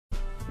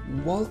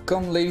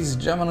Welcome, ladies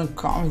and gentlemen, and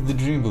call me the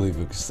Dream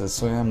Believer, because that's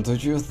who I am.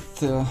 Did you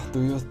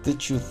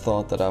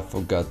thought that I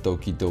forgot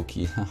Doki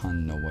Doki?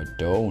 No, I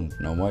don't.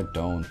 No, I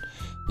don't.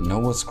 You know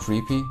what's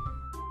creepy?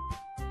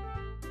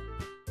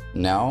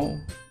 Now,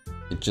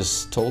 it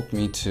just told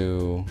me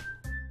to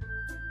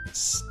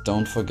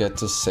don't forget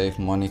to save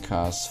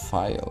Monika's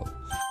file.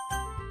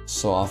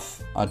 So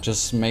I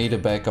just made a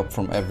backup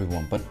from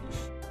everyone, but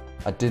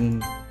I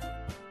didn't.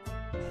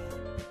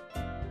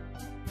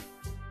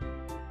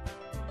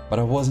 But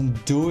I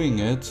wasn't doing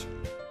it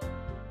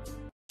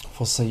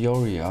for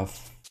Sayori.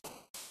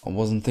 I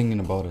wasn't thinking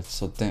about it,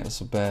 so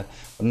bad.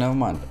 But never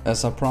mind.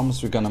 As I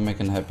promised, we're gonna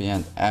make a happy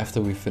end after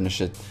we finish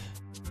it.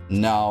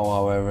 Now,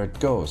 however it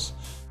goes.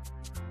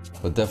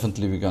 But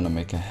definitely we're gonna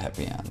make a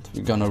happy end.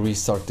 We're gonna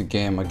restart the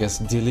game. I guess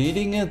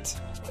deleting it,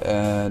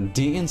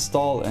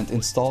 deinstall and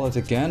install it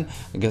again.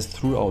 I guess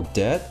throughout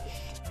that,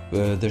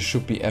 there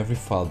should be every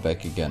file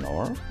back again,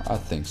 or I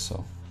think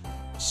so.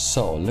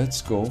 So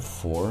let's go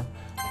for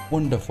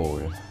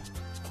wonderful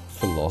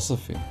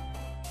philosophy,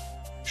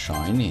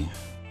 shiny,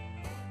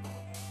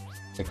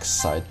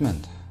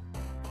 excitement,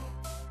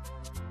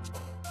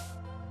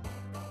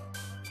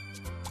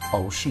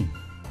 ocean,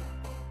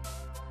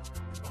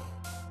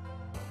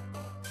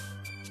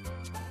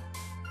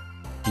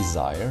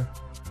 desire,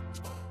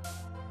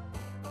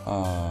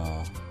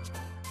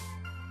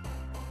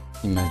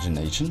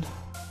 imagination.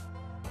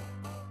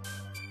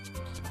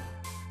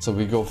 So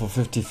we go for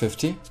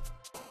 50-50.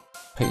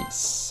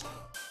 Peace.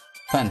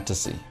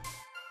 Fantasy.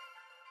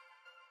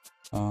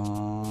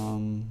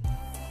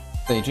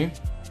 Daydream.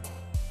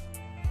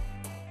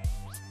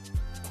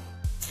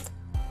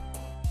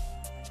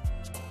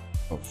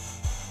 Of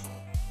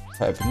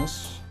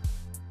happiness.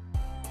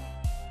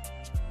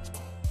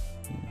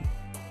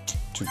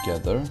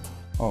 Together.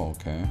 Oh,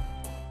 okay.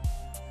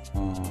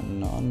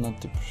 No,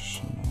 not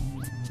depression.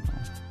 No.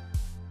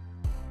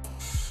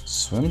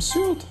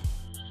 Swimsuit.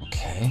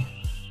 Okay.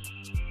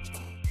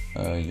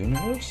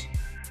 Universe.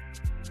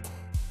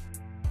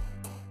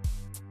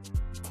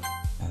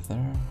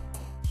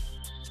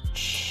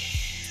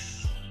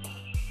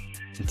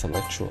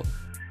 Intellectual.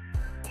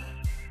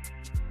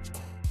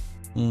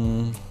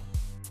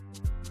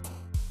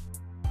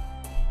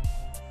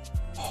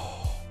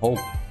 Hope.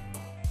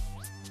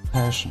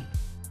 Passion.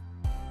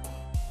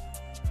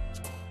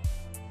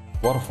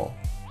 Waterfall.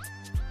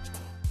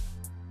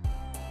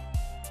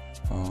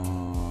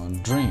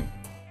 Dream.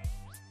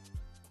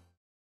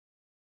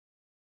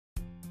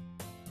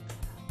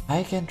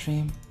 I can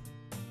dream.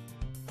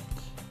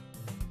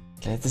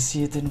 Glad to see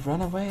you didn't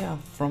run away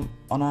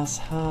on us,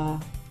 huh?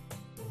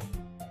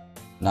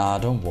 Nah,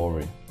 don't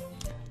worry.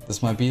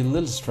 This might be a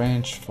little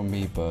strange for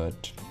me,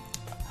 but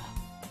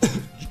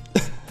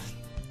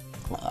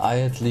I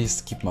at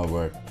least keep my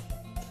word.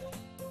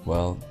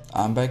 Well,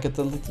 I'm back at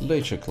the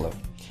Literature Club.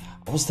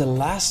 I was the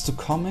last to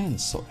come in,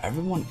 so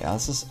everyone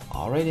else is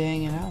already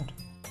hanging out.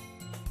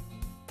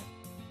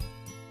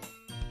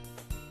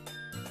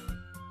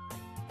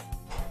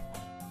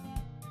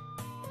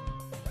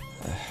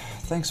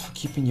 Thanks for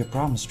keeping your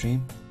promise,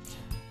 Dream.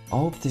 I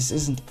hope this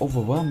isn't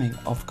overwhelming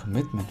of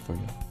commitment for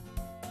you.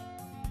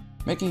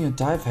 Making you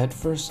dive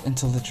headfirst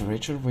into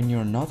literature when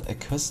you're not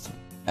accustomed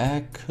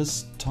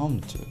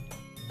to it.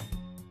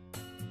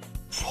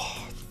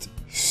 What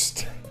is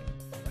that?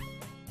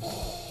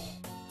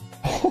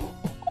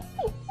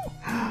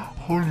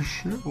 Holy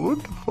shit,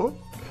 what the fuck?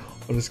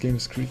 Oh, this game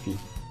is creepy.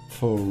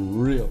 For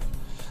real.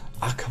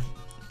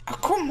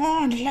 Come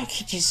on,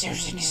 Lucky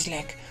deserves in his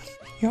leg.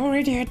 You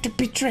already had to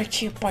be dragged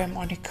here by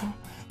Monika.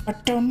 I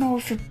don't know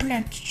if you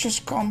plan to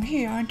just come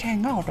here and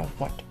hang out or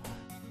what.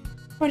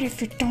 But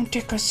if you don't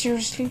take us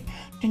seriously,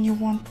 then you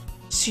won't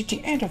see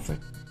the end of it.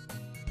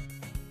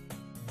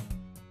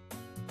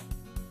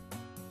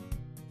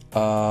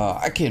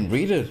 I can't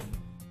read it.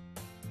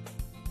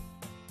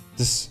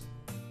 This...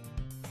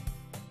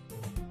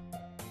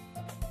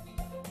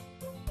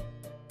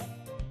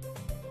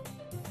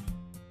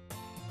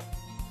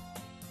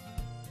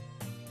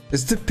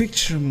 Is the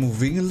picture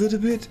moving a little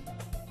bit?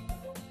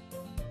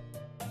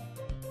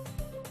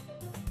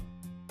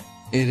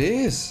 It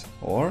is,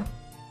 or?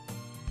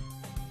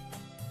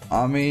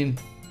 I mean,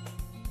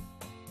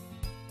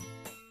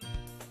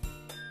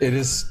 it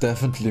is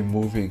definitely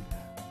moving.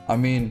 I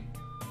mean,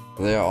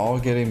 they are all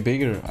getting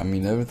bigger. I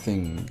mean,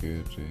 everything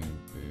getting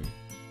big.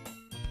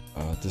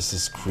 This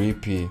is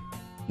creepy.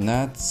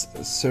 Nats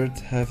cert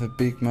have a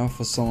big mouth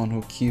for someone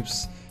who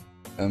keeps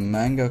a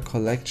manga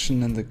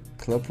collection in the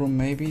club room,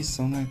 maybe?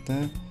 Something like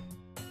that?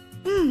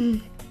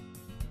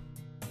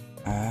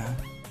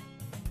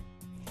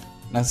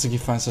 Natsuki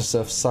finds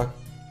herself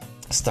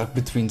stuck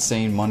between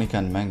saying Monika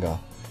and manga.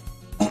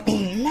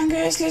 Manga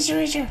is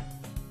literature.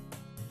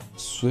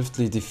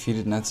 Swiftly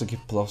defeated, Natsuki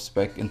plops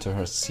back into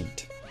her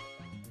seat.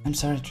 I'm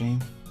sorry,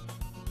 Dream.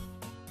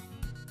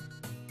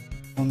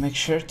 Well, make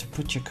sure to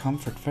put your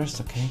comfort first,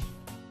 okay?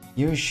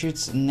 Yuri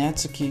shoots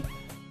Natsuki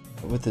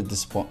with a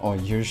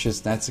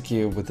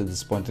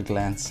disappointed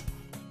glance.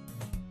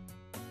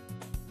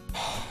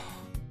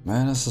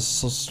 Man, this is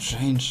so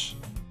strange.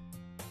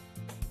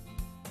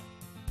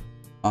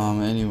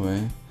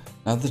 Anyway,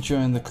 now that you're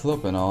in the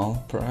club and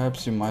all,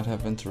 perhaps you might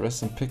have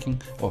interest in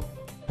picking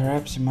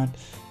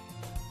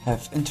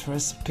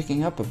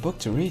up a book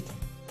to read.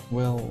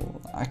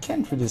 Well, I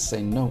can't really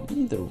say no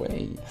either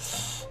way.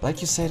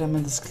 Like you said, I'm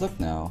in this club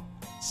now,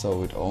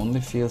 so it only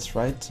feels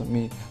right to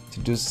me to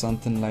do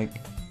something like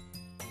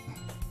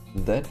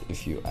that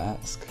if you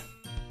ask.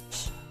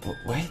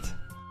 Wait,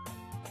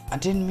 I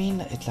didn't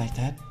mean it like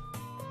that.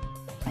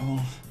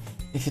 Oh,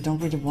 if you don't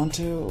really want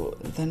to,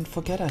 then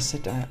forget I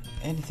said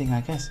anything,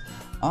 I guess.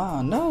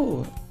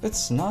 No,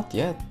 it's not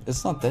yet.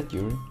 It's not that,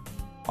 Yuri.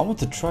 I want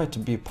to try to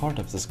be a part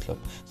of this club,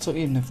 so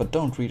even if I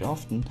don't read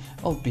often,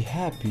 I'll be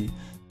happy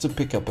to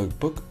pick up a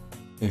book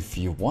if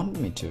you want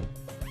me to.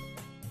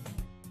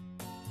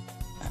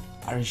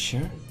 Are you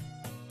sure?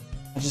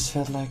 I just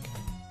felt like,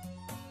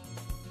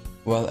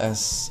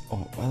 as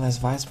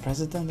vice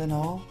president and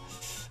all,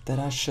 that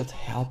I should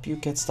help you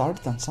get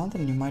started on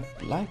something you might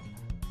like.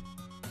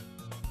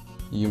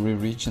 Yuri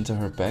reached into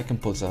her bag and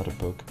pulls out a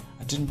book.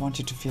 I didn't want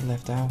you to feel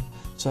left out,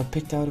 so I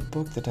picked out a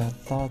book that I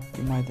thought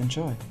you might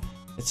enjoy.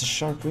 It's a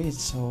short read,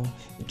 so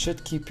it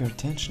should keep your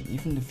attention,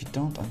 even if you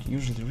don't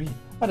usually read.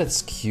 But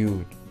it's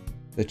cute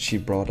that she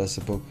brought us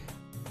a book,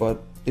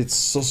 but it's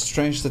so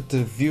strange that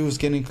the view is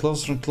getting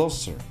closer and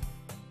closer.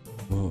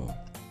 Ooh.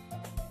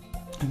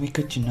 And we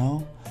could,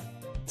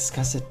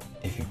 discuss it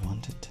if you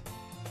wanted.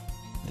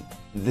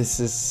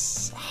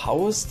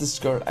 How is this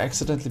girl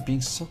accidentally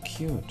being so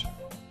cute?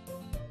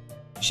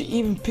 She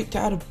even picked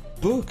out a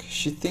book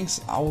she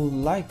thinks I will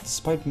like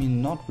despite me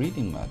not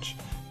reading much.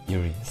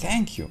 Yuri,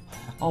 thank you.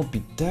 I'll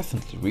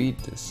definitely read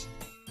this.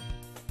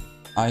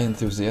 I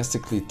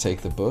enthusiastically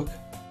take the book.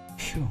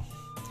 Phew.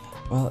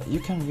 Well, you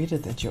can read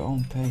it at your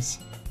own pace.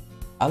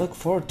 I look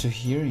forward to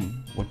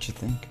hearing what you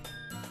think.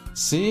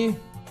 See?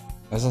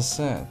 As I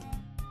said.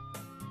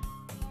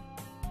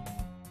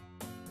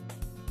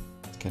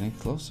 It's getting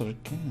closer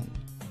again.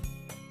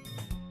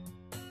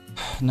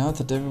 Now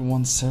that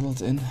everyone's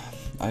settled in,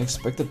 I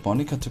expected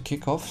Monica to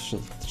kick off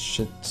some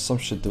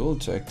schedule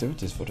to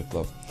activities for the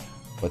club,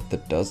 but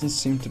that doesn't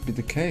seem to be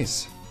the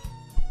case.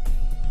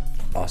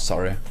 Oh,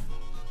 sorry.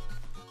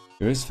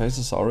 Yuri's face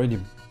is already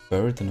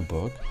buried in a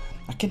book.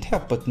 I can't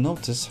help but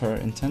notice her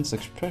intense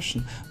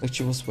expression, like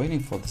she was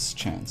waiting for this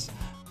chance.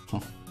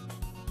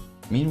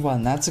 Meanwhile,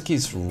 Natsuki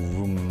is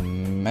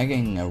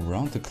magging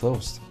around the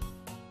closed.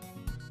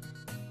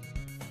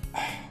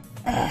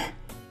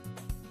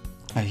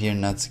 I hear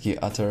Natsuki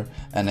utter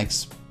an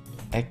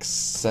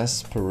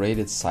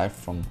exasperated sigh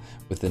from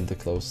within the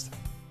closed.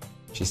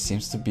 She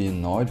seems to be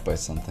annoyed by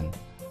something.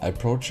 I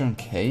approach her in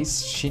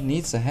case she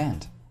needs a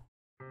hand.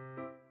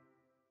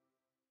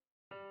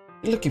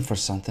 You looking for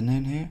something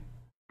in here?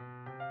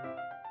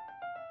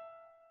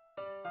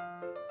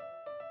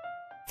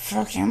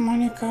 Fuck you,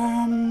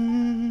 Monica.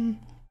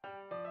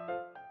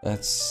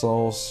 That's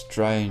so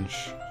strange.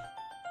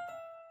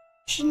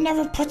 She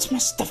never puts my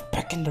stuff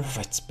back in the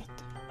right spot.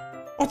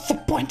 What's the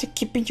point of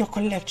keeping your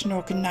collection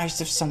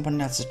organized if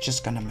someone else is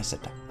just gonna mess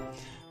it up?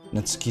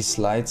 Natsuki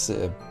slides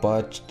a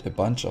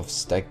bunch of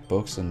stacked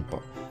books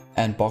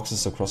and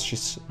boxes across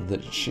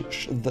the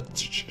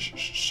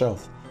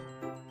shelf.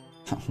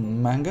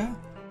 Manga?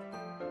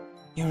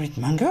 You read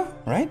manga,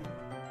 right?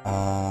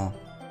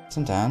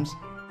 Sometimes.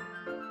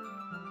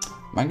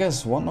 Manga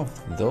is one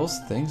of those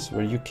things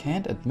where you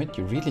can't admit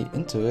you're really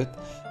into it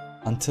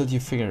until you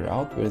figure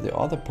out where the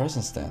other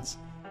person stands.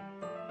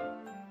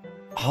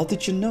 How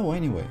did you know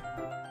anyway?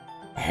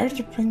 I heard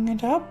you bring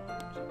it up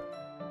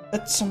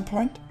at some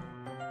point.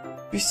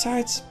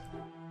 Besides,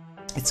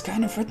 it's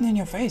kind of written in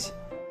your face.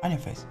 On your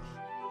face.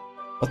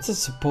 What's it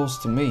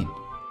supposed to mean?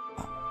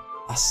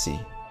 I see.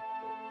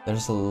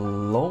 There's a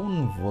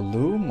lone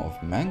volume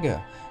of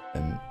manga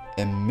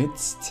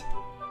amidst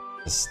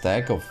a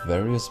stack of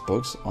various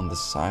books on the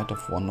side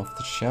of one of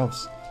the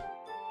shelves.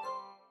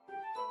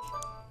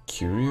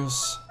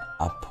 Curious,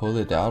 I pull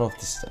it out of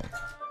the stack.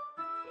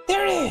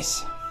 There it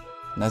is!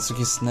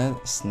 Natsuki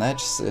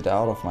snatches it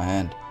out of my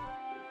hand.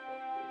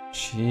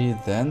 She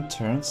then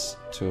turns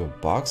to a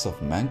box of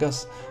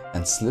mangas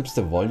and slips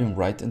the volume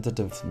right into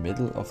the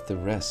middle of the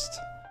rest.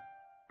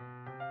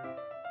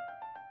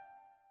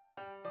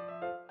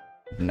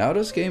 Now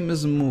this game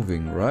isn't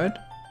moving, right?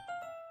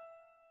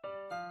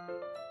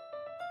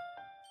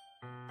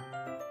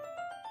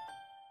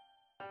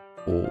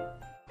 Oh,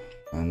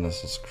 and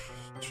this is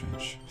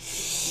strange.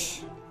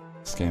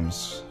 This game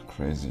is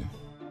crazy.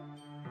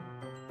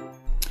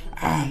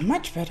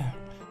 Much better.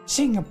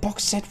 Seeing a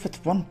box set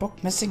with one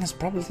book missing is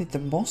probably the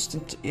most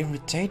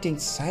irritating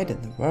sight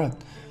in the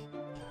world.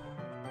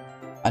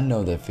 I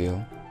know that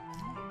feel.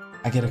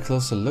 I get a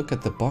closer look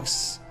at the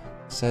box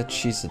set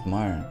she's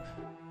admiring.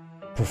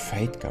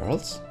 Profane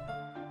girls?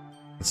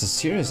 It's a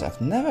series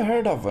I've never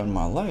heard of in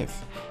my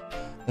life.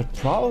 That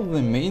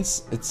probably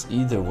means it's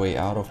either way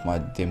out of my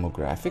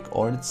demographic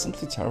or it's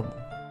simply terrible.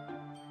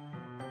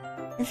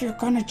 If you're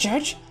gonna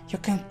judge, you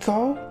can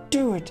go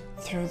do it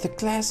through the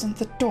glass in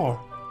the door.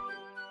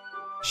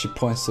 She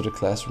points to the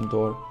classroom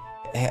door.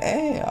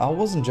 Hey, I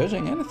wasn't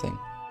judging anything.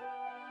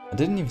 I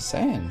didn't even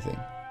say anything.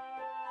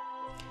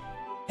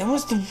 It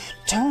was the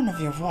tone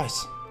of your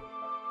voice.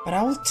 But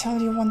I will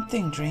tell you one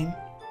thing, Dream.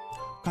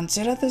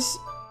 Consider this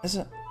as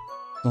a...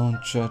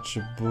 Don't judge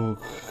a book.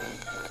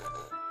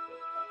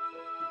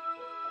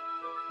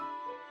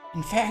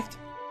 In fact...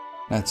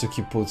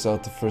 Natsuki pulls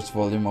out the first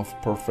volume of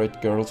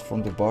Perfect Girls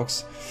from the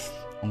box.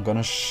 I'm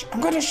gonna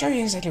show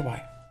you exactly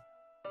why.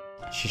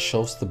 She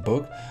shows the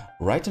book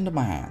right into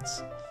my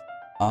hands.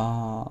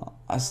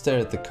 I stare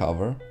at the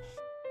cover.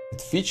 It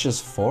features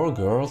 4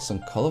 girls in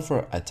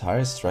colorful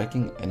attire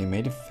striking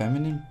animated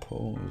feminine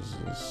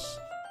poses.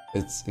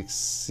 It's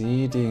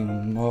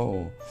exceeding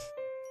low.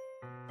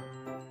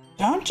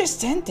 Don't just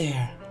stand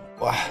there.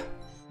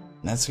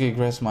 Natsuki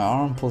grabs my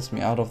arm and pulls me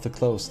out of the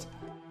closet.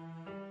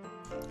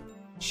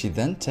 She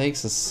then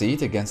takes a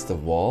seat against the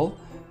wall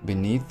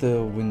beneath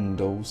the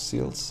window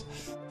sills.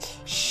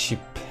 She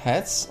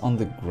pats on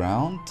the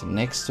ground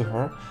next to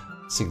her,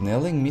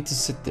 signaling me to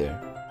sit there.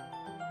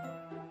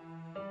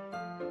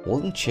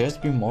 Wouldn't chairs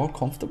be more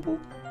comfortable?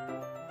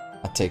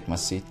 I take my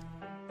seat.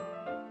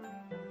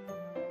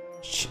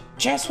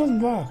 Chairs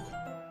wouldn't work.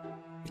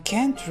 We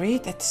can't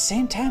read at the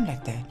same time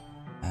like that.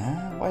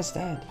 Why is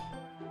that?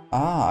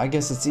 I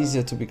guess it's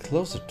easier to be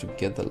closer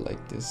together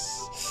like this.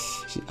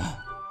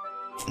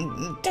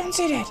 Don't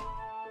say that.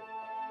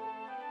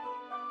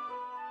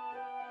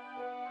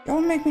 It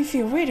will make me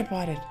feel weird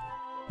about it.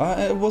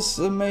 It was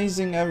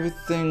amazing,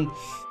 everything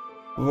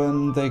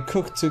when they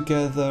cooked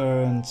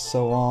together and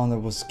so on.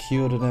 It was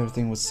cute and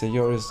everything with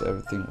Sayoris.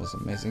 Everything was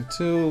amazing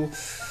too.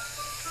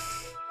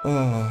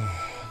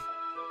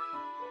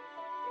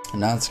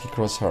 Natsuki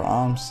crossed her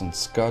arms and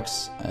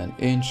scuds an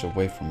inch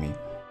away from me.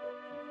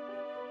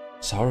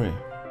 Sorry,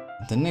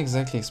 I didn't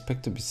exactly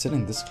expect to be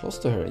sitting this close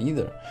to her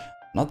either.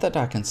 Not that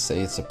I can say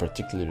it's a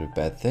particularly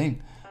bad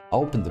thing. I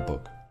opened the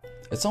book.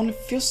 It's only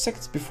a few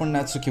seconds before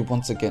Natsuki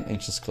once again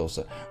inches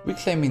closer,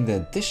 reclaiming the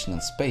additional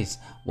space.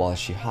 While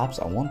she hops,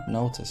 I won't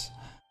notice.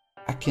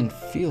 I can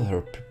feel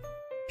her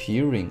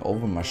peering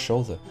over my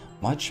shoulder,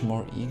 much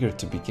more eager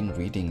to begin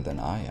reading than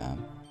I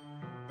am.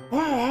 Wow,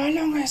 how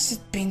long has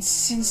it been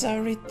since I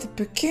read the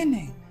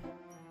beginning?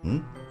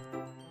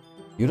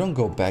 You don't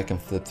go back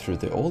and flip through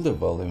the older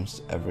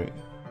volumes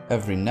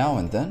every now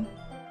and then?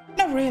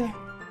 Not really.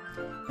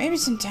 Maybe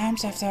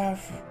sometimes after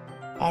I've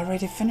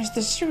already finished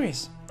the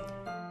series.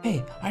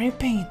 Hey, are you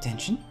paying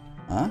attention?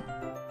 Huh?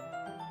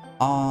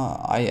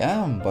 I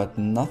am, but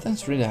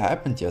nothing's really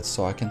happened yet,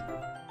 so I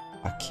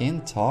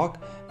can't talk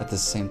at the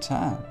same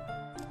time.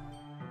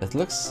 It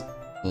looks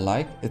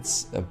like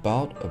it's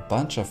about a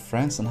bunch of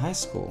friends in high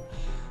school.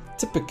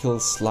 Typical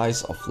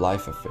slice of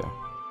life affair.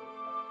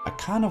 I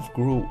kind of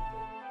grew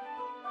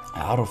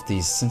out of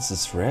these since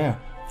it's rare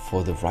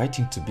for the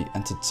writing to be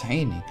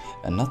entertaining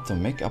and not to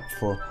make up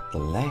for the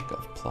lack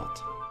of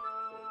plot.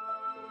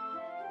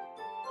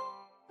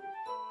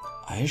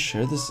 Are you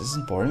sure this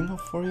isn't boring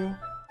for you?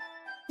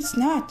 It's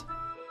not.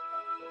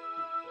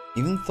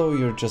 Even though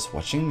you're just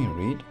watching me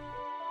read?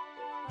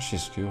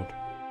 She's cute.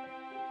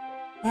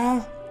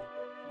 Well,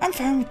 I'm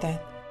fine with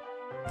that.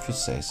 If you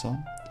say so.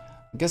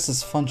 I guess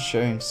it's fun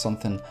sharing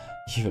something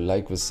you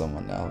like with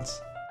someone else.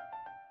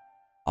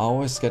 I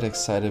always get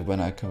excited when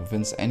I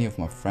convince any of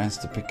my friends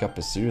to pick up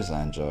a series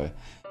I enjoy.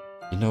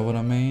 You know what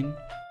I mean?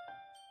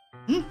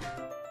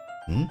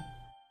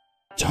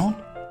 Don't?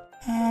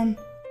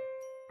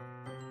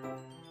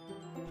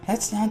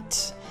 That's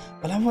not...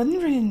 Well, I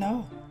wouldn't really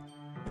know.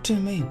 What do you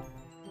mean?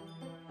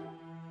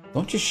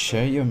 Don't you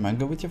share your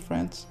manga with your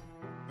friends?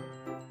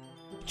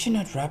 Would you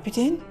not rub it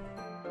in?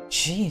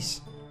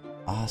 Jeez.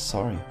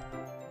 Sorry.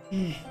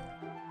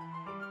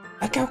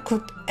 Like I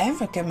could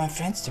ever get my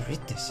friends to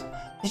read this.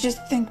 They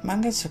just think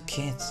manga's for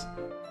kids.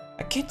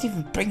 I can't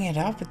even bring it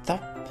up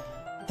without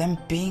them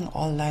being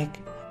all like,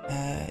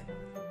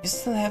 you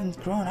still haven't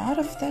grown out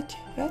of that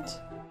yet?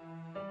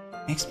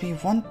 Makes me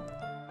want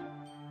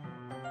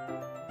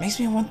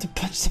to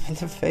punch them in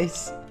the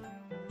face.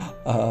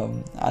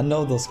 I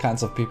know those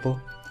kinds of people.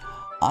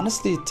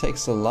 Honestly, it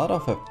takes a lot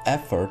of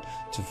effort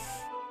to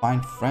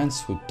find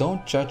friends who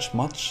don't judge,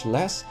 much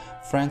less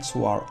friends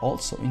who are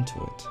also into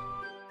it.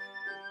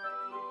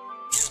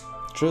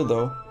 True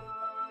though.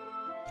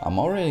 I'm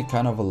already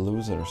kind of a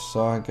loser,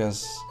 so I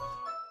guess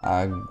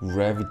I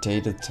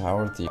gravitated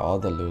toward the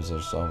other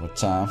losers over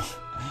time.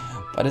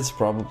 But it's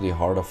probably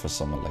harder for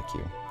someone like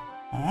you.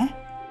 Huh?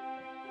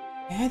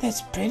 Yeah,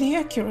 that's pretty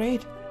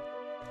accurate.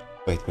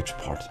 Wait, which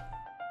part?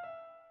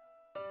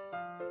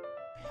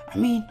 I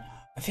mean,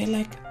 I feel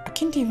like I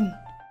can't even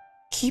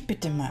keep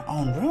it in my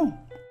own room.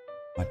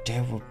 My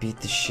dad would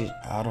beat the shit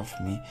out of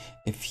me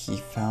if he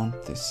found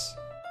this.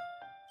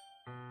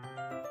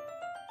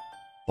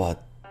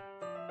 But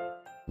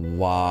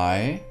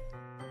why?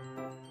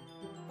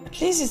 At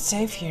least it's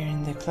safe here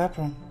in the club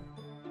room.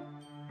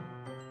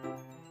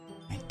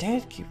 My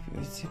dad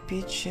would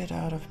beat shit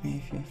out of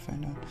me if he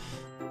found out.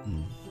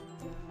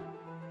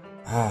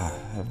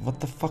 What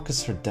the fuck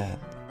is her dad?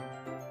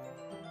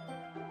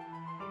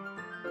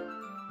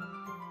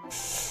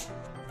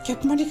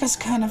 Yet Monica's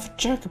kind of a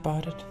jerk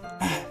about it.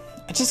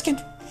 I just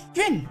can't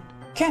win,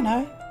 can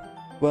I?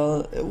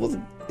 Well,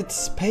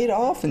 It's paid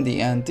off in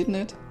the end, didn't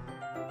it?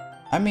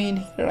 I mean,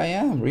 here I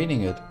am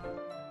reading it.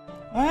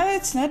 Well,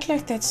 it's not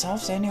like that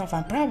solves any of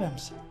our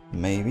problems.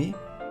 Maybe.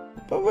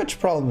 But which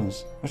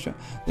problems? Do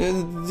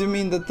you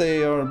mean that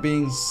they are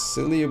being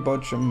silly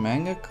about your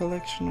manga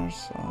collection or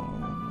so?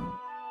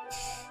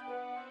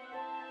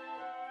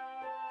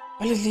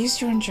 Well, at least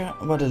you're enjoying.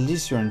 But at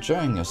least you're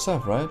enjoying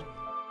yourself, right?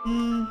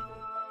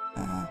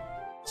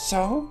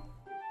 So?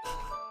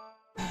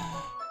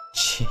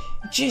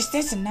 Jeez,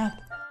 that's enough.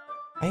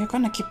 Are you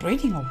gonna keep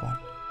reading or what?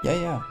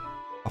 Yeah.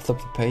 I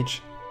flipped the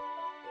page.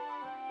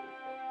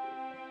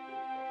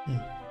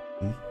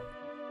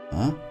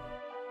 Huh?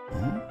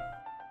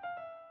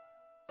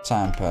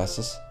 Time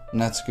passes.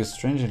 Natsuki is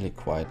strangely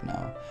quiet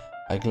now.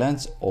 I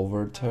glance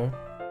over at her.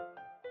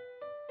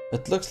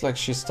 It looks like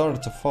she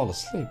started to fall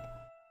asleep.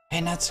 Hey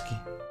Natsuki.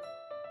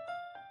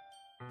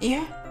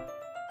 Yeah?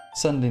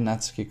 Suddenly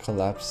Natsuki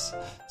collapsed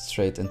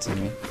straight into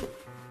me.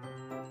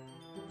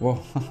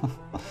 Whoa.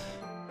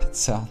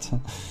 It's out.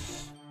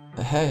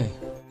 Hey.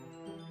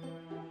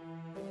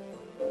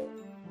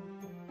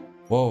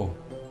 Whoa.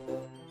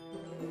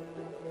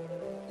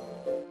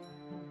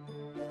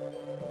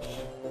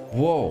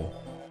 Whoa.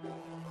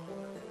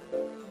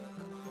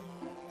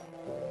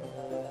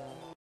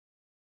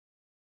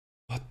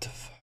 What the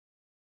fuck?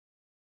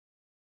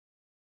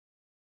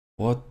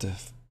 What the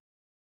f...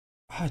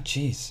 Oh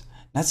jeez.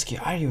 Natsuki,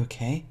 are you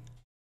okay?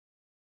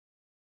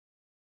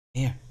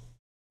 Here.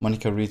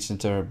 Monika reaches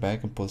into her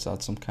bag and pulls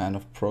out some kind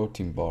of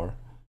protein bar.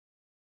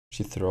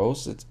 She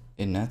throws it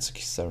in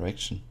Natsuki's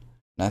direction.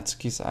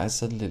 Natsuki's eyes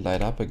suddenly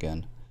light up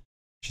again.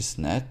 She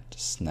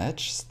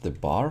snatches the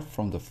bar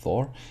from the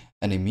floor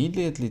and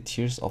immediately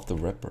tears off the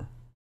wrapper.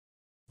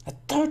 I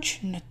told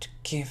you not to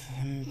give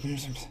him...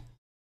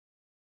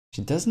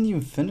 She doesn't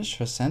even finish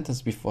her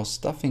sentence before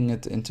stuffing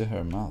it into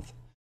her mouth.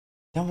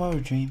 Don't worry,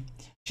 Dream.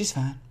 She's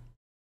fine.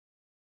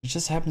 It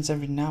just happens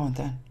every now and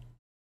then.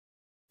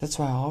 That's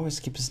why I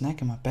always keep a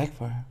snack in my bag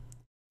for her.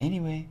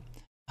 Anyway,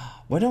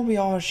 why don't we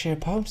all share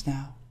poems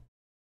now?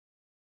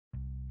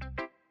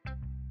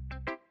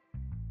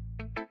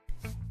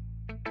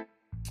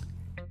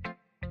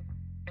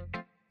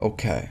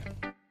 Okay.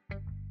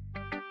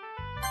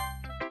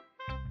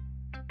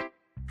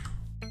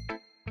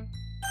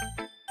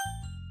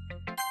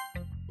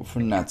 For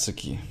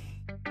Natsuki.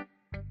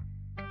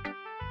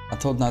 I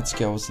told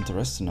Natsuki I was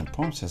interested in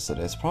poems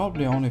yesterday. It's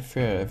probably only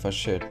fair if I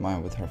shared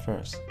mine with her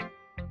first.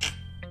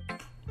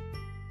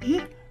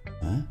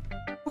 Huh?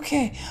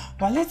 Okay,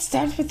 well let's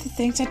start with the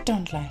things I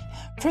don't like.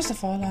 First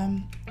of all,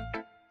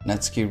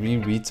 Natsuki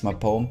rereads my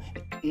poem.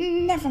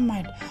 Never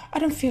mind. I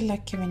don't feel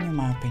like giving you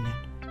my opinion.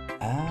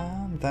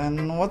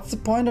 Then what's the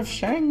point of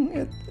sharing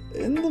it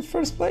in the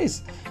first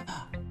place?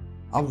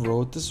 I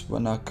wrote this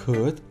when I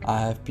could.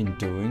 I have been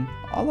doing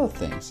other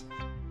things.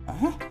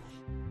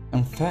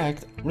 In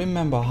fact,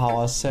 remember how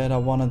I said I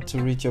wanted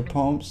to read your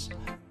poems?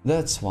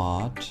 That's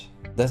what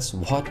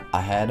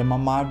I had in my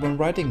mind when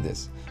writing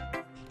this.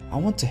 I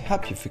want to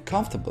help you feel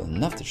comfortable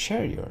enough to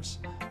share yours.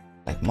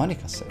 Like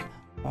Monika said.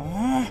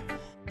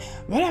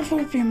 Well, I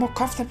would be more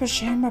comfortable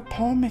sharing my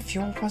poem if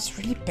yours was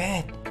really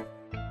bad.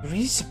 You're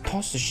really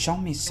supposed to show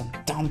me some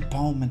dumb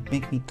poem and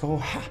make me go,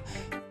 ha.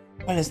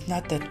 Well, it's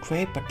not that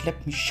great, but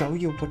let me show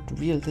you what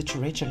real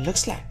literature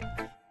looks like.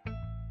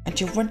 And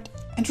you went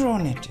and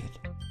ruined it.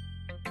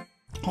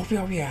 Hope you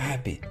are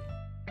happy.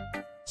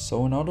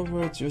 So in other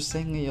words, you're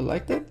saying you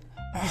liked it?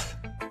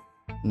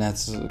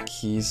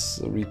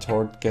 Natsuki's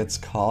retort gets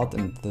caught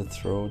in the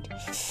throat.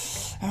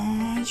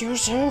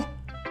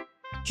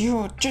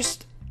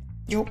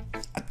 You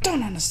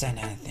don't understand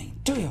anything,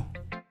 do you?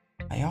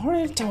 I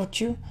already told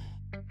you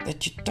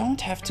that you don't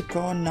have to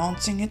go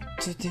announcing it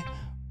to the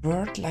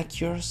world like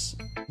you're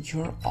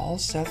all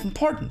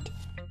self-important.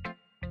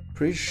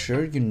 Pretty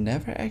sure you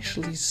never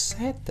actually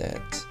said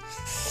that.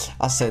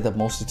 I say that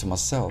mostly to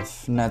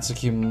myself.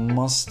 Natsuki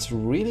must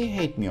really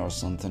hate me or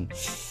something.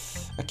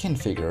 I can't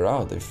figure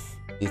out if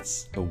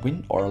it's a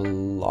win or a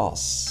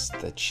loss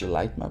that she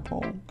liked my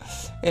poem.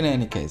 In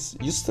any case,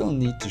 you still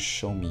need to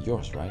show me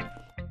yours, right?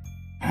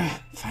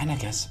 Fine, I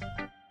guess.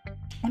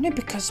 Only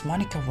because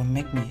Monika will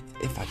make me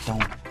if I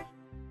don't.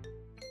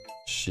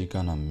 She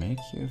gonna make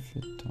you if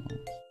you don't?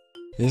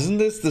 Isn't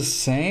this the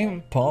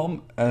same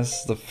poem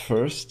as the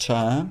first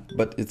time?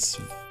 But it's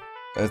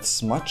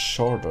much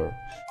shorter.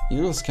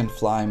 Eagles can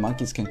fly,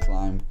 monkeys can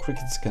climb,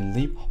 crickets can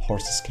leap,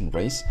 horses can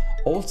race,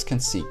 owls can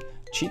seek,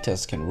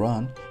 cheetahs can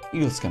run,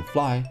 eagles can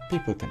fly,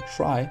 people can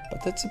try,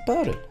 but that's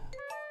about it.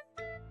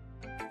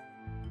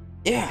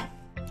 Yeah,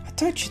 I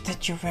told you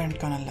that you weren't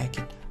gonna like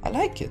it. I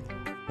like it.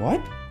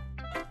 What?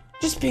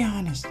 Just be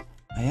honest.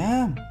 I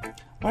am.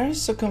 Why are you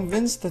so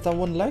convinced that I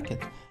wouldn't like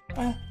it?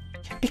 Well,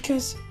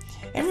 because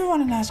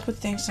everyone in high school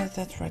thinks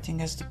that writing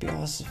has to be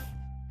all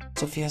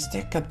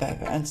sophisticated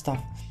and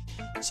stuff.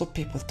 So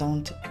people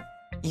don't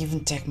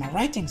even take my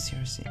writing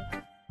seriously.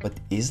 But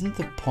isn't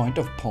the point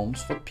of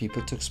poems for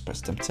people to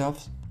express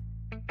themselves?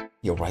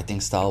 Your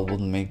writing style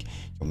wouldn't make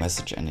your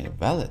message any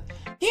valid.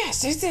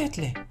 Yes,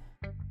 exactly.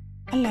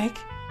 I like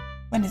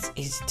when it's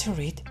easy to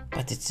read,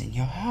 but it's in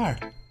your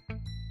heart.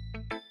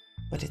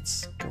 but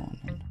it's going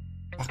in.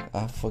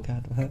 I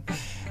forgot.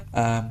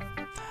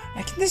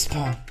 Like in this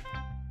poem,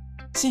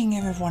 seeing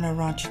everyone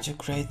around you do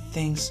great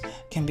things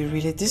can be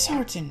really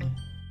disheartening.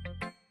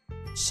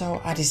 So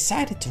I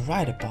decided to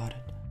write about it.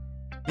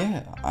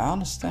 Yeah, I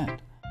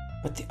understand.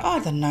 But the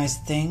other nice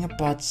thing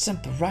about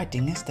simple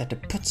writing is that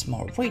it puts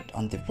more weight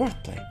on the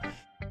wordplay.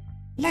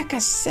 Like I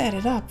set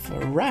it up for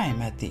a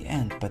rhyme at the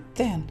end, but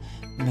then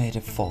made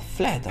it fall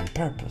flat on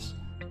purpose.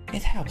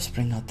 It helps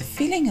bring out the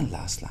feeling in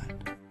last line.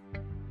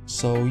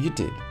 So you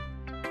did.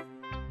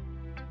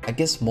 I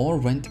guess more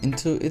went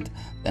into it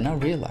than I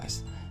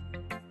realized.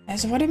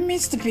 That's what it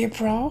means to be a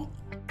pro.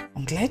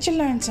 I'm glad you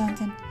learned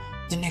something.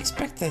 Didn't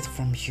expect that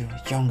from you,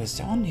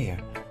 youngest on here.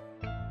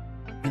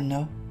 You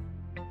know?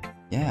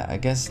 Yeah, I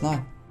guess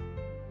not.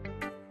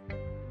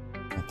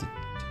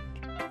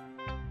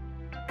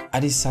 I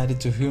decided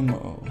to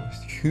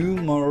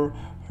humor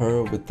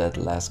her with that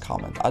last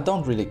comment. I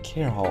don't really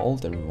care how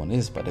old everyone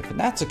is, but if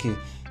Natsuki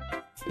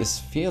is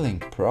feeling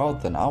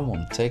proud, then I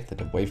won't take that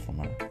away from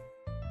her.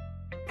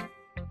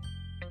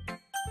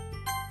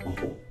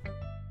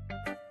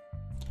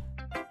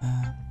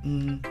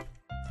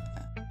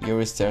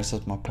 Yuri stares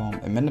at my poem.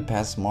 A minute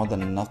passed, more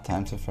than enough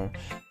time to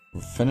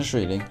finish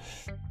reading.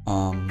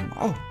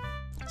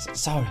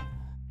 Sorry,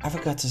 I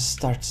forgot to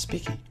start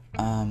speaking.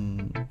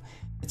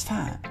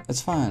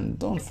 It's fine,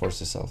 don't force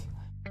yourself.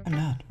 I'm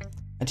not.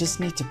 I just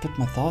need to put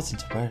my thoughts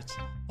into words.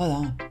 Hold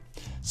on.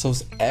 So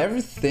is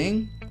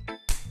everything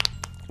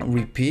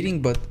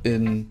repeating but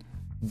in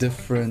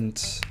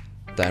different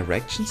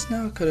directions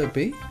now? Could it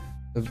be?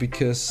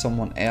 Because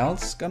someone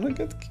else gonna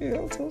get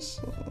killed or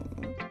so?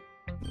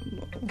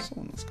 No,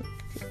 someone else gonna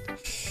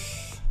get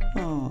killed.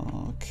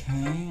 Oh,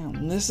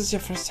 okay. This is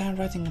your first time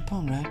writing a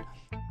poem, right?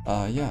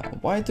 Yeah.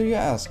 Why do you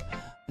ask?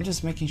 I'm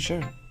just making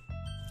sure.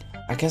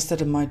 I guess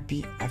that it might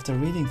be after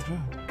reading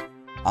through.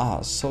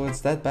 So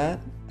it's that bad?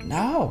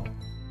 No!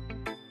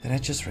 Did I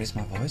just raise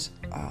my voice?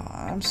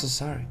 I'm so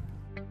sorry.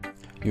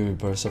 Yuri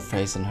burst her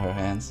face in her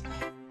hands.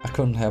 I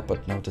couldn't help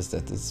but notice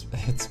that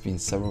it's been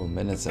several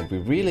minutes and we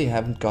really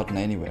haven't gotten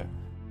anywhere.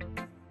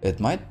 It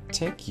might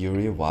take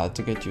Yuri a while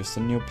to get used to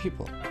new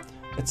people.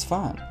 It's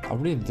fine, I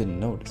really didn't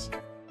notice.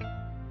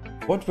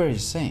 What were you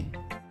saying?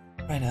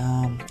 Right,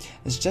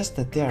 it's just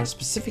that there are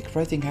specific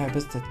writing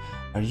habits that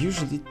are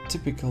usually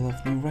typical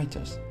of new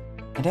writers.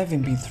 And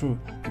having been through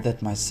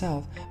that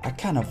myself, I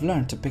kind of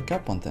learned to pick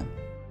up on them.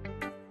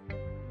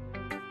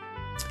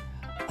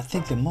 I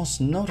think the most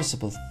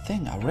noticeable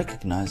thing I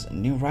recognize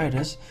in new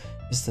writers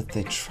is that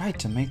they try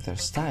to make their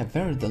style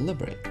very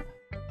deliberate.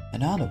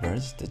 In other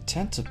words, they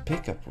tend to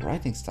pick up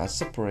writing style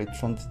separate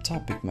from the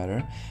topic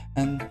matter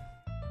and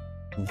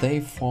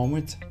they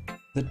format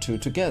the two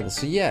together.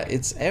 So yeah,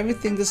 it's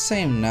everything the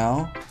same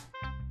now.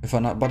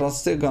 But I'm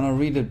still gonna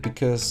read it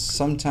because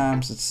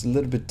sometimes it's a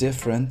little bit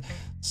different.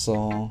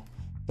 So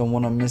don't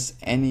wanna miss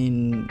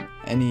any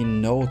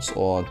notes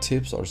or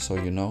tips or so,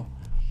 you know.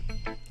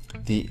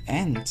 The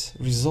end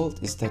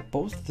result is that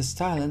both the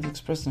style and the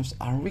expressiveness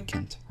are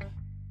weakened.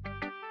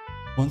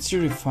 Once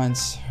Yuri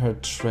finds her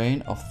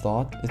train of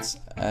thought, it's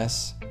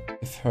as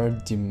if her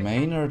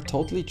demeanor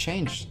totally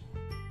changed.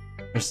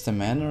 Her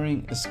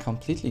stammering is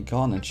completely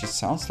gone and she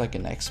sounds like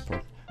an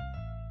expert.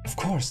 Of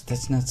course,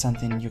 that's not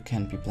something you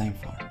can be blamed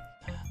for.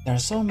 There are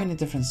so many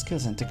different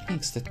skills and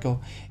techniques that go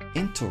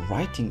into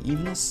writing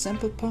even a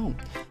simple poem.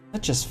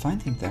 Not just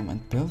finding them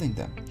and building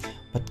them,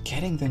 but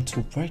getting them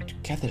to work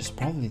together is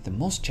probably the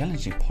most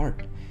challenging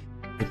part.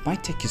 It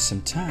might take you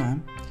some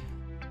time,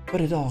 but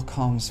it all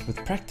comes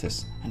with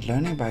practice and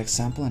learning by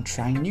example and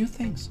trying new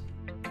things.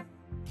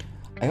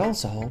 I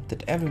also hope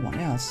that everyone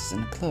else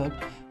in the club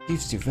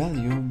gives you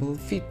valuable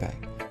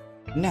feedback.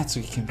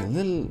 Natsuki can be a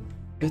little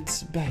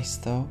bit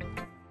based though.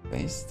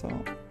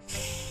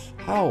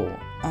 How?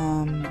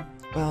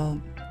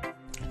 Well,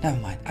 never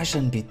mind. I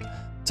shouldn't be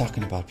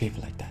talking about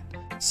people like that.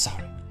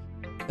 Sorry.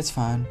 It's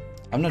fine.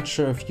 I'm not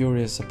sure if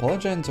Yuri is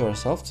apologizing to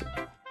herself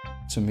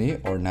to me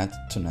or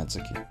to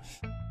Natsuki.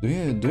 Do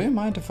you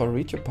mind if I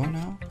read your poem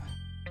now?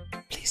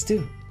 Please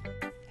do.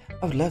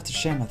 I would love to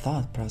share my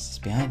thought process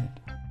behind it.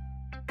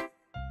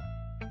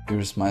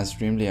 Yuri smiles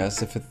dreamily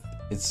as if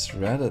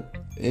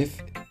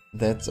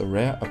that's a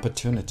rare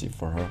opportunity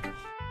for her,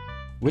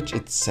 which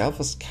itself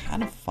is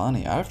kind of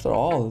funny. After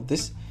all,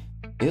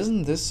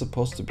 isn't this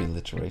supposed to be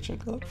literature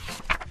club?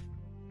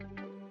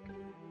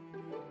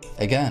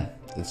 Again,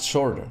 it's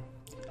shorter.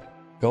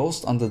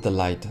 Ghost under the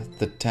light,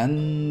 the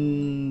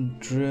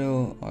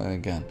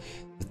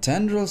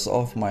tendrils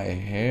of my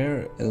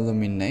hair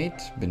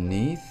illuminate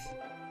beneath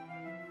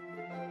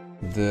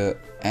the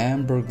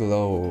amber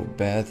glow.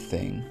 Bad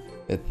thing.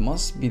 It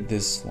must be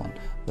this one,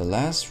 the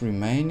last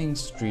remaining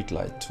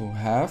streetlight to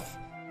have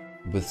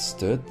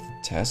withstood the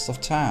test of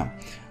time.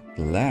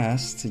 The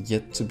last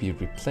yet to be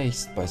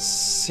replaced by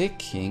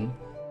seeking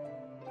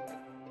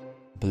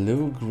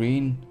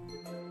blue-green.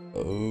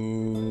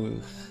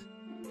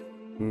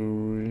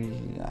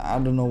 I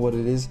don't know what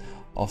it is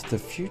of the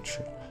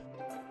future.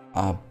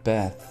 A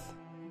bath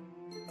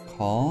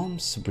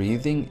palms,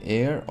 breathing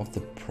air of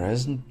the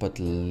present but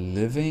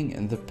living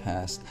in the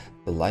past.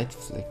 The light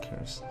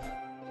flickers.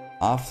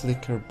 I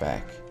flicker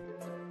back.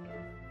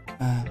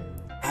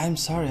 I'm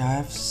sorry, I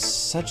have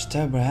such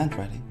terrible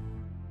handwriting.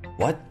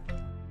 What?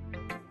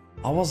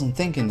 I wasn't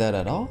thinking that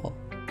at all.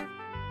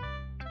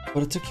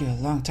 But it took you a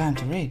long time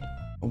to read.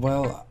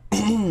 Well,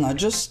 I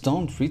just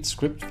don't read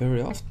script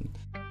very often.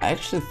 I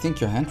actually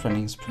think your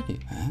handwriting is pretty,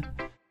 huh?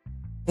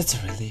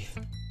 It's a relief.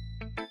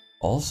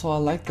 Also, I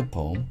like the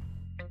poem.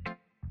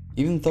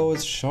 Even though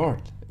it's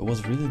short, it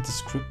was really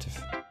descriptive.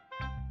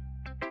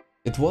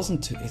 It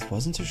wasn't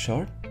too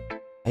short.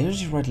 I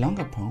usually write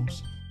longer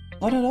poems.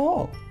 Not at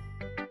all.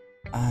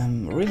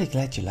 I'm really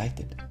glad you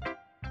liked it.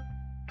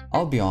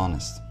 I'll be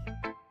honest.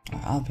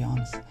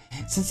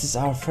 Since it's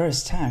our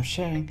first time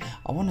sharing,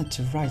 I wanted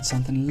to write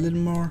something a little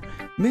more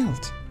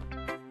mild.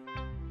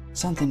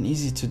 Something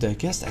easy to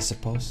digest, I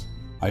suppose.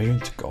 Are you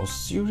into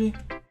ghosts, Yuri?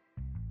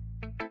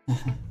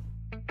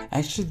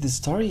 Actually, the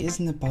story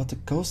isn't about the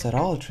ghost at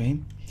all,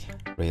 Dream.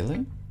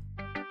 Really?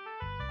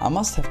 I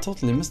must have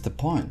totally missed the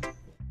point.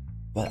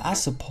 Well, I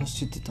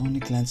suppose you did only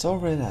glance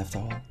over it after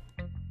all.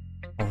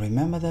 But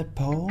remember that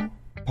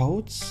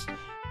poets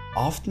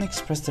often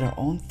express their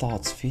own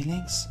thoughts,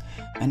 feelings,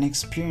 and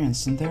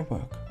experience in their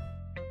work.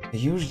 They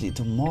usually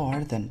do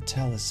more than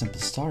tell a simple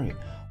story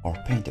or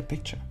paint a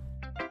picture.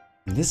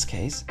 In this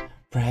case,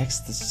 perhaps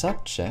the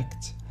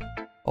subject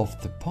of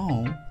the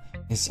poem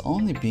is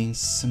only being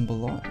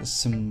symbolically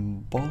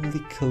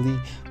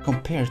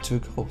compared to a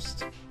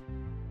ghost.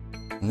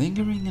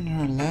 Lingering in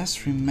her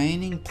last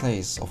remaining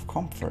place of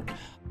comfort,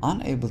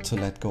 unable to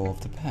let go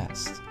of the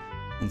past,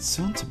 and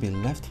soon to be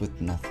left with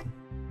nothing.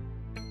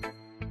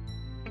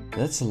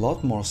 That's a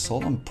lot more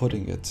solemn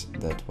putting it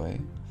that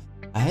way.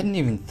 I hadn't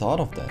even thought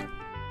of that.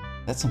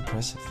 That's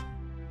impressive.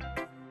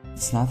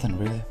 It's nothing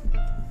really.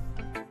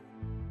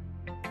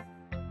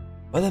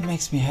 Well, it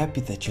makes me happy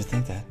that you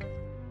think that.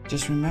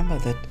 Just remember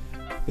that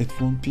it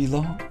won't be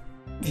long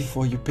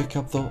before you pick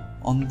up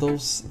on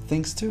those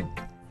things too.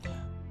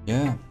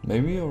 Yeah,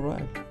 maybe you're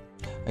right.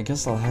 I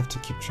guess I'll have to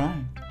keep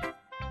trying.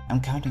 I'm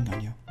counting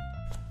on you.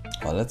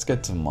 Well, let's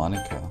get to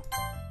Monica.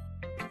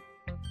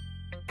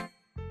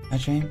 My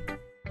Dream,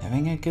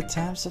 having a good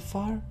time so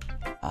far?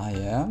 I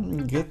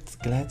am good,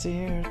 glad to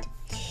hear it.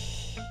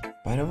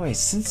 By the way,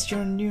 since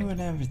you're new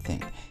and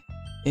everything,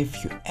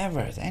 if you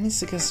ever had any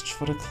suggestions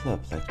for the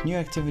club, like new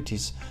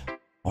activities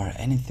or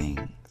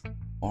anything,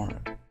 or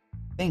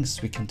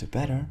things we can do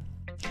better,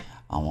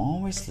 I'm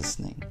always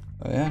listening.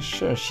 Oh yeah,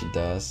 sure she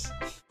does.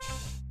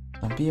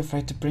 Don't be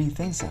afraid to bring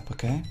things up,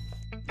 okay?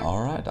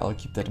 Alright, I'll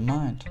keep that in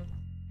mind.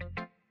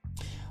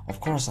 Of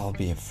course I'll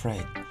be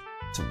afraid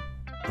to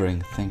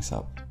bring things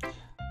up.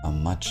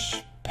 I'm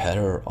much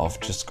better off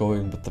just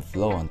going with the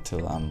flow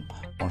until I'm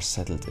more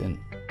settled in.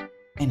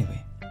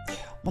 Anyway,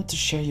 want to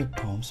share your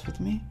poems with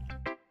me?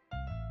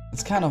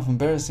 It's kind of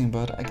embarrassing,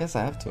 but I guess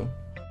I have to.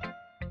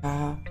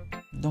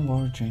 Don't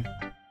worry, Dream.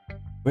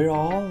 We're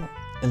all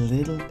a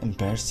little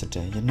embarrassed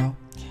today, you know?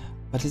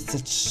 But it's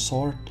a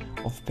sort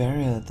of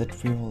barrier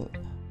that we will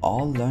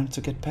all learn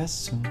to get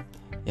past soon.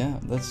 Yeah,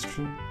 that's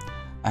true.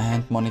 I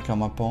hand Monica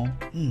my poem.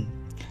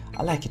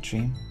 I like it,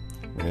 Dream.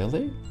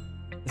 Really?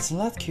 It's a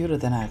lot cuter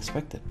than I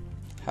expected.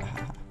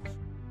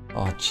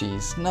 Oh,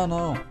 jeez.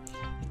 No.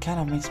 It kind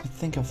of makes me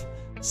think of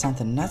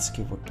something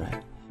Natsuki would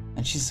write.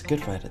 And she's a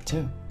good writer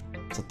too.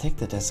 So take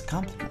that as a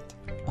compliment.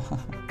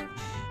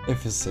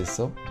 If you say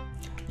so.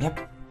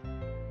 Yep.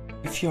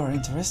 If you are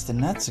interested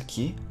in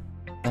Natsuki,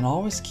 then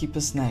always keep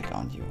a snack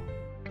on you.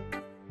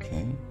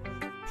 Okay.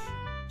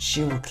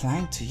 She will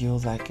cling to you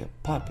like a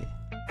puppy.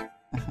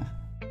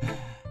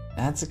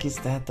 Natsuki's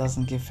dad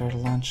doesn't give her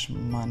lunch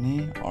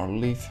money or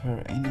leave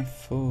her any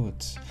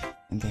food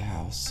in the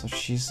house, so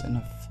she's in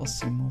a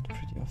fussy mood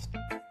pretty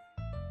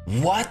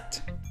often.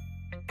 What?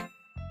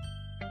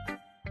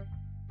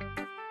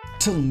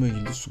 Tell me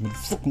this will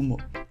fuck him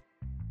up.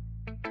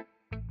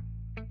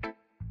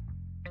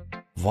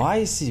 Why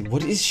is he?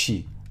 What is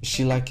she? Is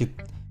she like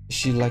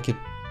a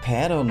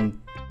pet or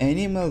an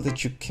animal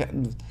that you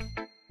can?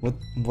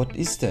 What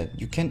is that?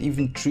 You can't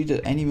even treat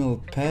an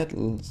animal pet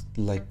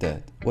like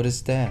that. What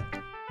is that?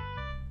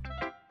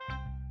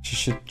 She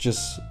should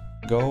just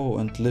go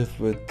and live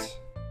with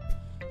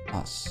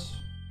us.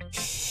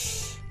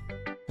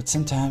 But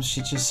sometimes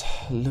she just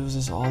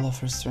loses all of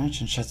her strength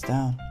and shuts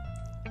down.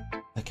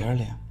 Like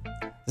earlier.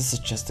 This is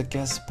just a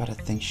guess, but I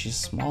think she's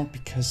small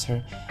because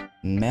her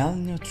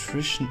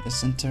malnutrition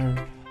is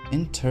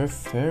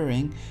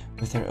interfering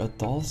with her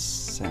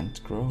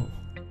adolescent growth.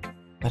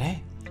 But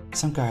hey,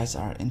 some guys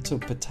are into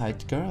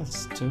petite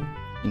girls too,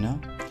 you know?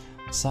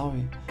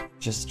 Sorry,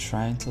 just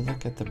trying to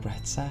look at the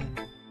bright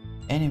side.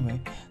 Anyway,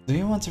 do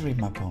you want to read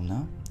my poem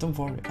now? Don't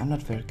worry, I'm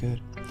not very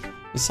good.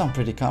 You sound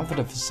pretty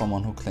confident for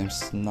someone who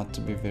claims not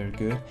to be very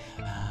good.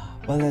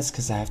 Well, that's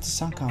because I have to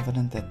sound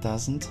confident. That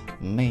doesn't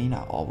mean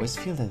I always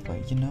feel that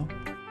way, you know?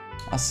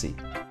 I'll see.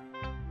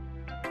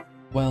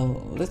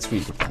 Well, let's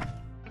read it then.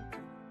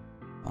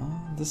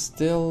 This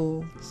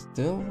still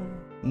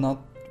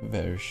not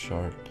very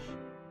short.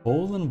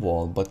 hole in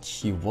wall, but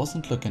he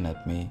wasn't looking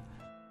at me.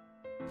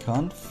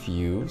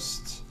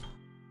 Confused,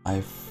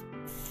 I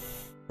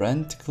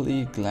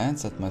frantically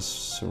glance at my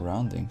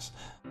surroundings,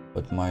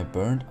 but my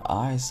burned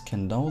eyes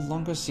can no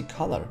longer see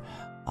color.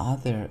 Are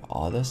there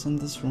others in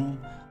this room?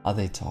 Are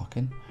they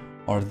talking?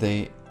 Or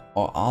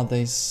are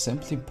they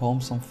simply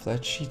poems on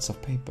flat sheets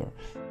of paper?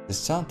 The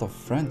sound of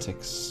frantic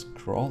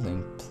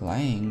scrolling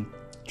playing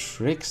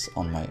tricks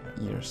on my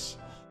ears.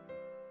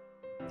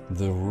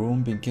 The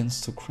room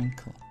begins to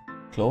crinkle,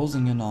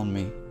 closing in on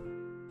me.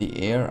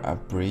 The air I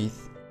breathe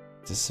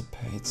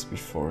dissipates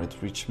before it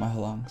reaches my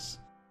lungs.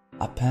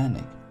 I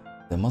panic.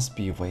 There must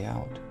be a way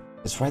out.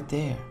 It's right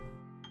there.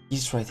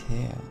 He's right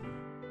here.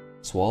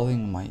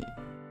 Swallowing my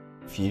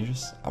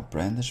fears, I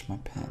brandish my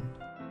pen.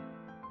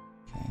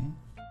 Okay.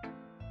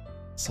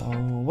 So,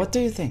 what do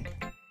you think?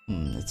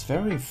 It's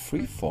very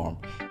freeform,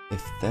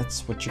 if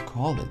that's what you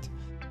call it.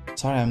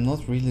 Sorry, I'm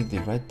not really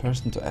the right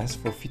person to ask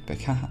for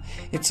feedback. Haha,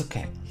 it's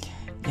okay.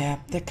 Yeah,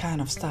 that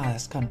kind of style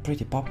has gotten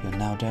pretty popular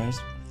nowadays.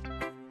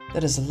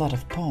 That is a lot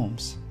of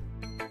poems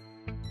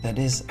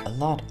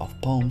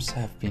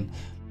have been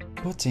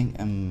putting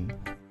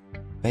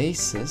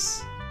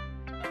emphasis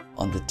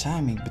on the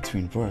timing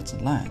between words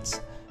and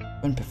lines.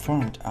 When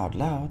performed out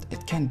loud,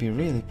 it can be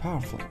really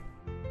powerful.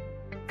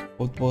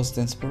 What was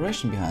the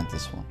inspiration behind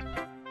this one?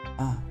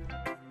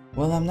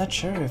 Well, I'm not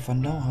sure if I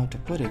know how to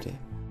put it.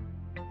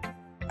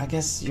 I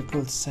guess you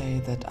could say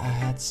that I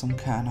had some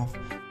kind of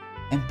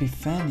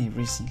epiphany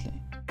recently.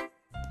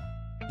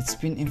 It's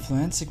been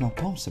influencing my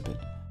poems a bit.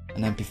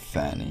 An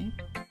epiphany?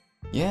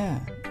 Yeah,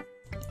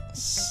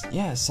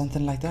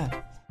 something like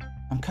that.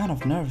 I'm kind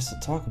of nervous to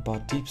talk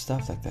about deep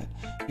stuff like that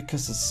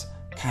because it's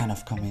kind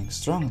of coming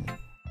strongly.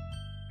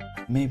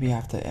 Maybe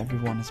after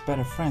everyone is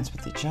better friends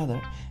with each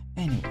other.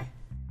 Anyway,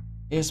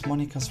 here's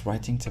Monica's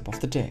writing tip of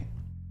the day.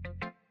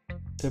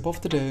 Tip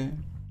of the day.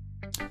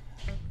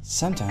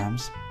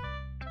 Sometimes,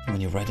 when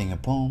you're writing a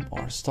poem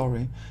or a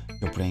story,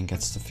 your brain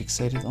gets too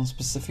fixated on a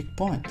specific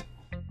point.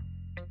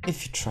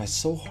 If you try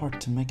so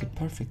hard to make it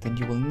perfect, then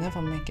you will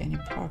never make any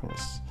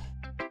progress.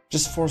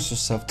 Just force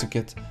yourself to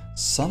get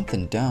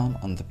something down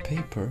on the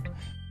paper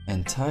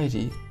and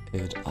tidy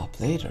it up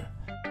later.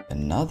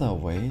 Another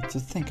way to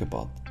think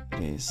about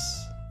it is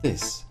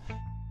this.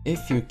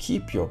 If you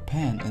keep your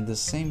pen in the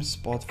same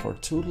spot for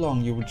too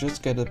long, you will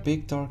just get a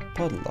big dark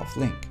puddle of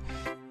ink.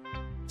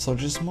 So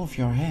just move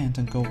your hand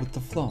and go with the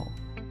flow.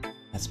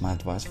 That's my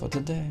advice for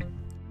today.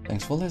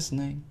 Thanks for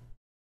listening.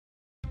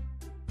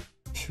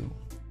 Phew.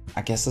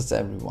 I guess that's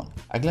everyone.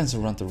 I glance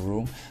around the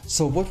room.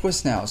 So what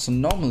was now? So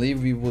normally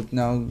we would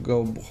now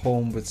go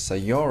home with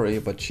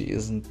Sayori, but she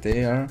isn't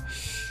there.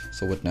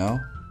 So what now?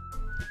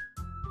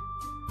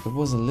 It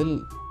was a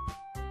little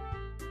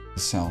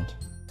sound.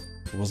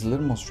 It was a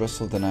little more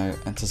stressful than I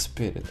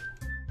anticipated.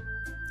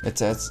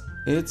 It's as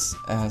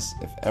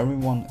if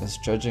everyone is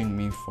judging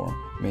me for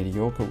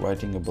mediocre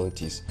writing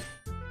abilities.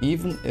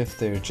 Even if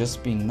they're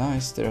just being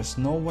nice, there's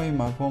no way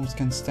my poems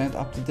can stand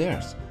up to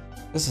theirs.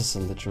 This is a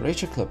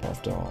literature club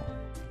after all,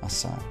 I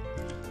sigh.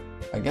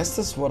 I guess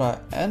that's what I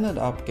ended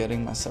up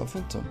getting myself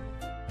into.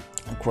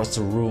 Across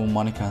the room,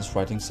 Monica is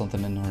writing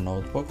something in her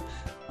notebook.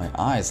 My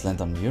eyes land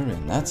on Yuri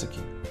and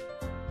Natsuki.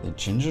 They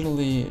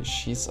gingerly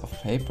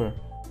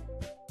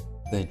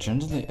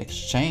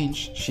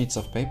exchange sheets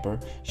of paper,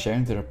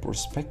 sharing their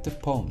respective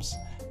poems.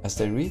 As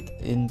they read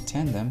in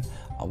tandem,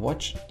 I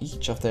watch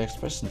each of their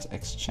expressions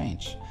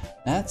exchange.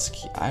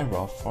 Natsuki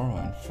eyebrow furrow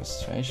in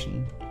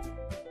frustration.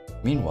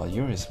 Meanwhile,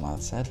 Yuri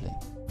smiled sadly.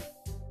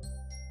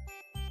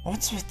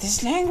 What's with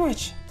this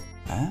language?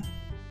 Huh?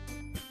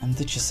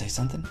 Did you say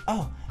something?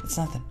 Oh, it's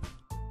nothing.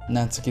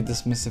 Natsuki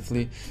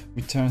dismissively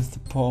returns the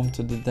poem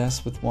to the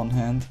desk with one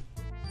hand.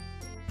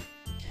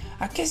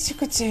 I guess you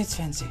could say it's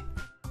fancy.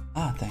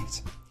 Ah,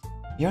 thanks.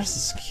 Yours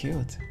is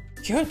cute.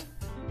 Cute?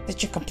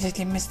 Did you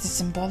completely miss the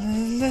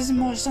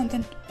symbolism or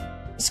something?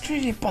 It's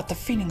really about the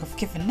feeling of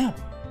giving up.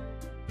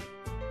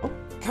 Oh,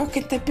 how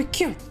can that be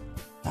cute?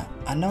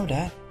 I know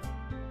that.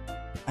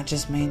 I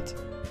just meant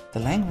the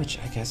language,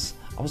 I guess.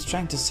 I was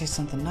trying to say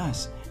something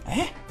nice.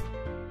 Eh?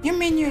 You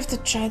mean you have to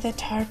try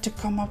that hard to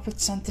come up with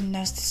something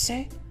nice to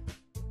say?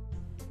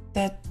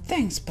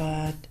 Thanks,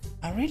 but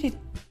I really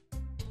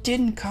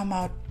didn't come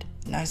out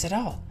nice at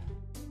all.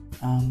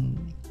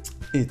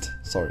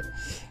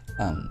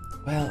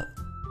 Well,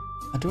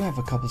 I do have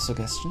a couple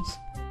suggestions.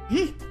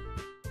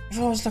 If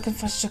I was looking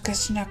for a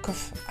suggestion,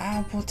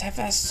 I would have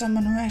asked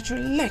someone who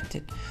actually liked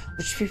it,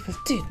 which people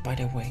did, by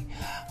the way.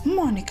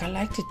 Monica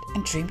liked it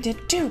and Dream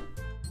did too.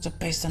 So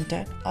based on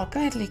that, I'll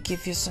gladly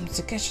give you some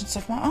suggestions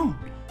of my own.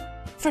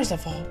 First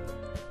of all,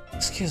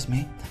 excuse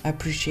me, I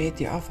appreciate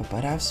the offer,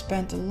 but I've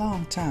spent a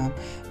long time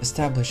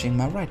establishing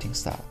my writing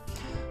style.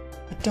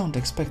 I don't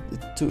expect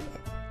it to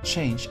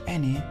change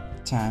any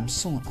time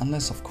soon,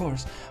 unless of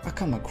course I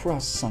come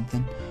across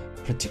something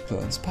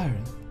particularly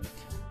inspiring,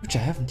 which I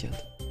haven't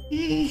yet.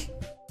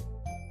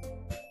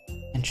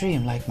 And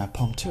Dream liked my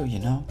poem too, you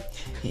know.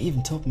 He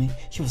even told me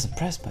he was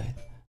impressed by it.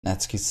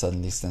 Natsuki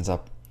suddenly stands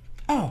up.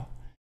 Oh,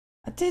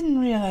 I didn't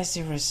realize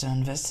you were so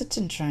invested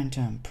in trying to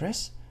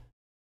impress.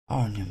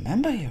 Oh, new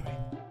member, Yuri.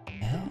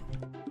 Yeah.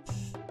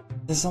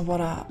 That's not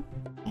what I...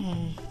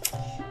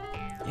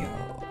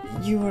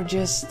 You were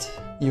just...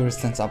 Yuri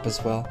stands up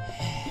as well.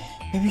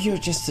 Maybe you're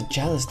just so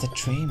jealous that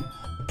Dream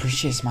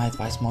appreciates my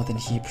advice more than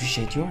he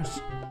appreciates yours.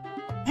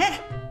 Huh?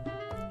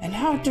 And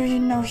how do you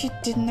know he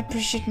didn't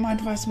appreciate my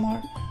advice more?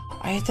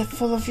 Are you that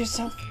full of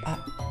yourself?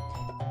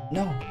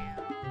 No.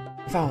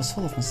 If I was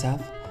full of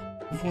myself,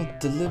 I would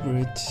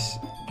deliberately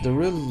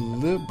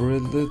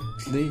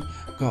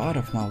go out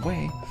of my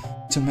way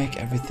to make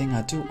everything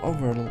I do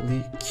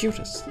overly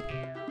cutest.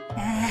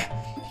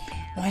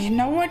 Well, you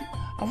know what?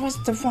 I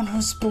was the one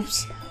whose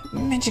boobs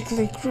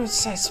magically grew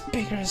size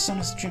bigger as soon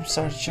as Dream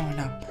started showing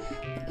up.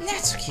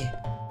 Natsuki!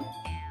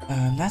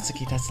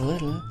 Natsuki, that's a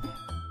little...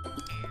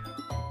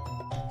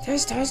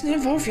 This doesn't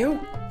involve you.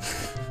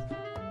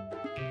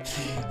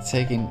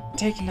 Taking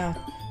out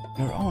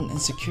your own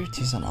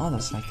insecurities on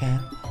others like that.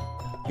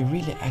 You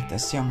really act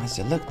as young as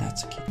you look,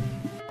 Natsuki.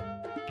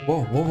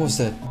 Whoa, what was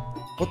that?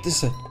 What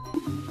is it?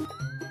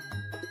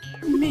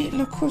 Me,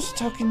 look who's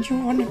talking. You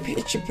wanna be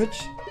itchy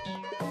bitch?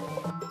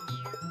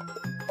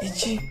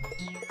 Itchy?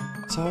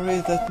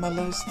 Sorry that my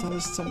lifestyle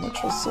is so much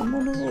for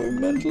someone of our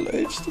mental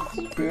age to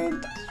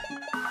comprehend.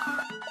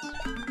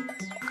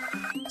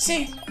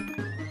 See?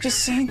 Just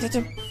saying that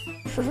it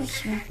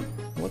proves me.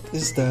 What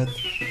is that?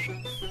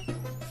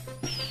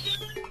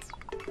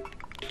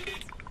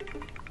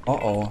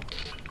 Uh-oh.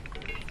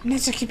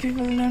 Natsuki,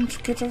 people learn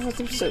to get over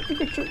themselves.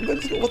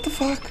 What the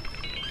fuck?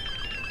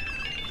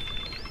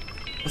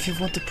 If you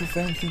want to prove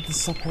anything, then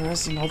stop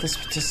harassing others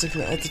with your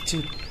civil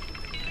attitude.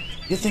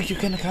 You think you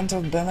can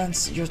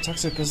counterbalance your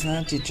toxic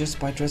personality just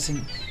by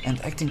dressing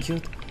and acting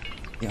cute?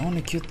 The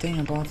only cute thing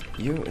about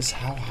you is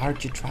how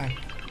hard you try.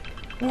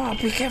 Wow,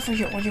 be careful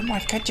or you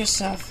might cut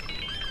yourself.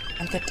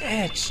 And that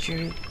edge,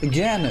 Yuri.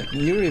 Again,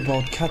 Yuri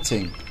about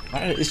cutting.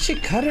 Is she a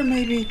cutter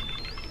maybe?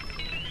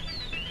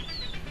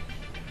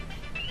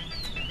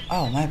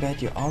 Oh, my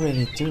bad, you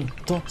already do.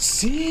 Don't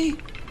see?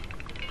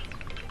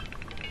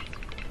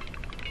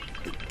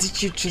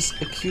 Did you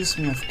just accuse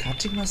me of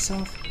cutting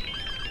myself?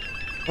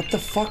 What the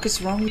fuck is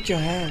wrong with your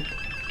head?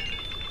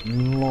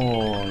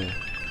 Lol.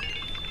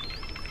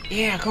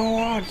 Yeah, go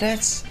on,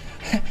 that's...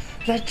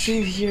 Let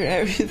you hear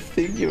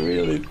everything you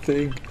really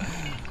think.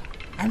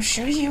 I'm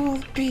sure you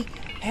will be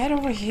head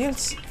over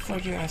heels for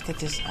you after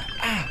this.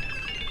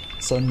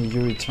 Suddenly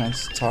Yuri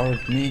turns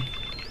toward me,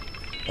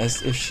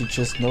 as if she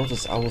just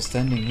noticed I was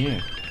standing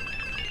here.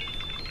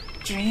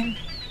 Dream?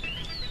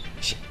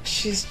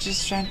 She's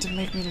just trying to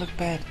make me look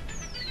bad.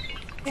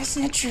 That's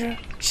not true.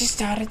 She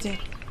started it.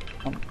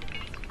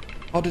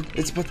 How did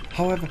it's but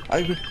however I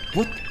agree.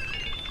 What?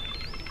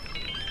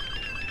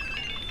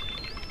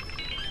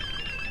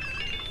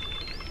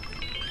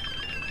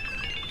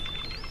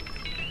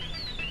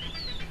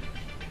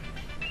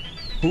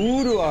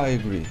 Who do I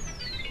agree?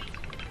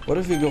 What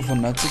if we go for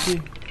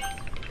Natsuki?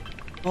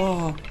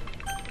 Oh.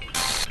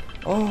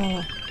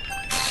 Oh.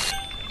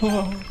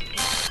 Oh.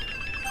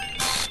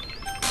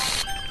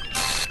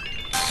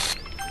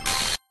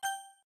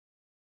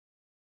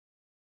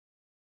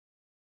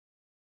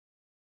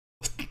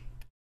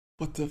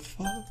 What the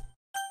fuck?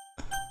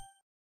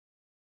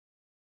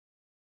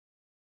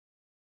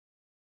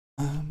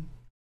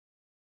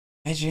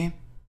 Hey Dream,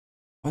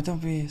 why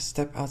don't we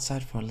step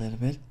outside for a little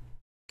bit,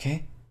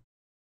 okay?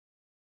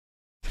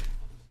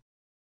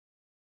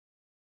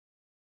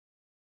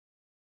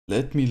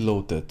 Let me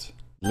load it.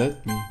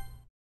 Let me...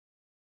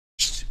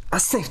 I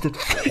saved it!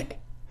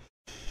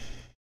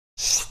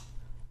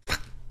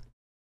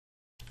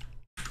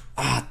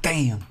 Ah,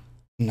 damn!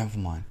 Never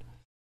mind.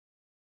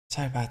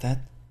 Sorry about that.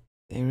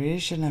 They really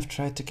shouldn't have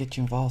tried to get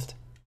you involved.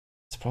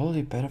 It's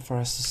probably better for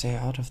us to stay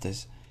out of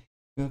this.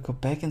 We'll go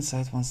back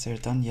inside once they're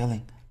done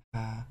yelling.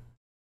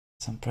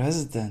 Some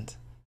president.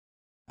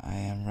 I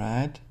am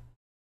right.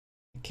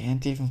 I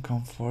can't even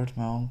comfort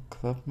my own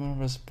club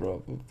members,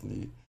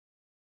 probably.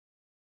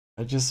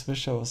 I just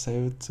wish I was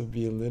able to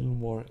be a little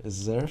more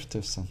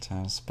assertive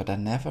sometimes, but I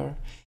never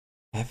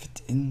have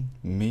it in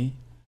me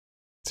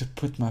to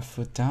put my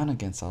foot down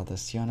against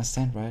others. You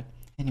understand, right?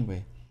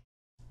 Anyway,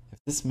 if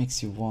this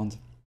makes you want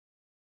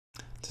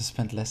to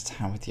spend less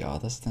time with the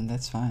others, then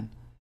that's fine.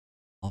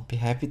 I'll be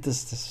happy to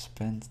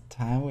spend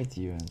time with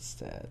you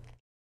instead.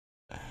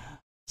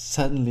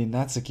 Suddenly,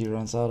 Natsuki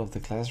runs out of the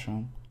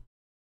classroom.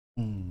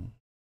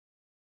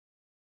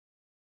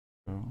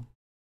 Girl.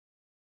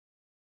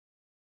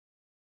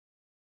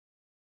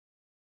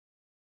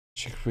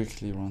 She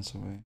quickly runs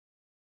away.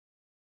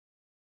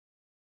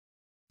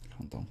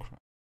 Oh, don't cry.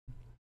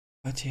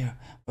 Oh dear,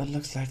 but it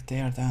looks like they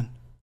are done.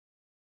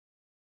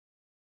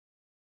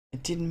 I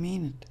didn't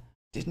mean it.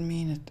 Didn't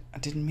mean it. I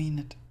didn't mean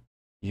it.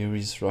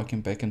 Yuri's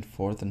rocking back and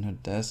forth in her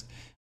desk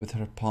with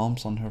her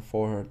palms on her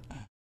forehead.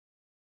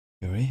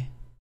 Yuri?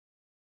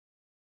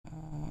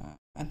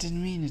 I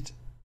didn't mean it.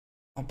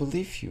 I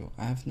believe you.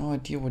 I have no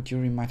idea what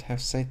Yuri might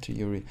have said to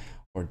Yuri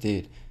or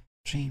did.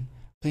 Dream,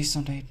 please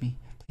don't hate me.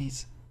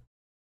 Please.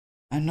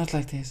 I'm not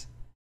like this.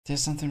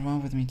 There's something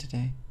wrong with me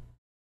today.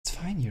 It's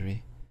fine,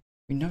 Yuri.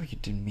 We know you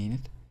didn't mean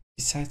it.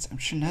 Besides, I'm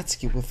sure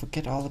Natsuki will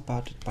forget all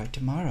about it by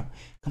tomorrow.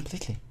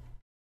 Completely.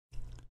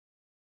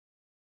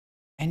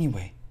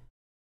 Anyway,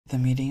 the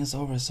meeting is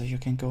over, so you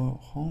can go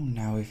home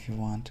now if you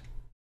want.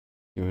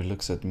 Yuri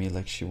looks at me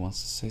like she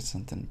wants to say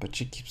something, but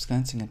she keeps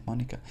glancing at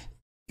Monika.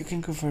 You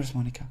can go first,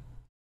 Monika.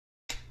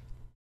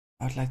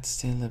 I'd like to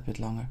stay a little bit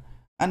longer.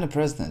 I'm the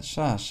president.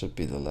 Shah should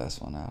be the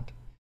last one out.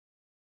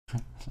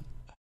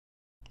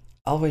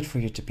 I'll wait for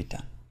you to be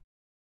done.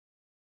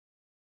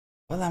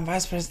 Well, I'm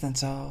vice president,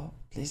 so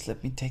please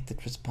let me take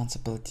that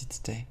responsibility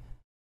today.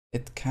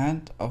 It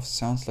kind of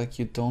sounds like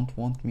you don't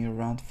want me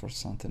around for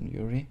something,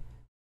 Yuri.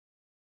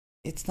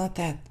 It's not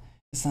that.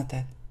 It's not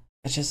that.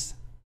 I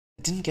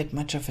didn't get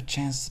much of a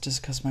chance to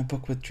discuss my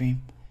book with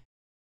Dream.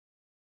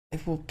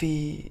 It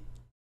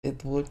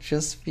will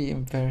just be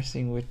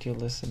embarrassing with you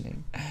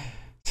listening.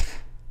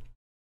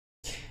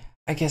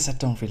 I guess I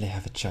don't really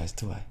have a choice,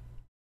 do I?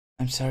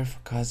 I'm sorry for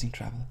causing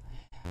trouble.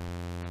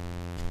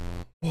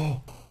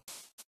 Whoa.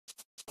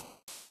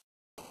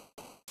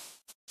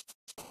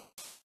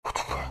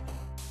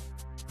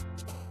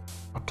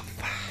 What the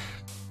fuck?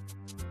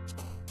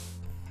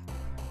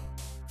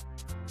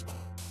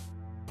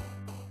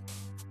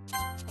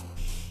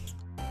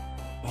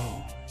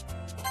 Oh.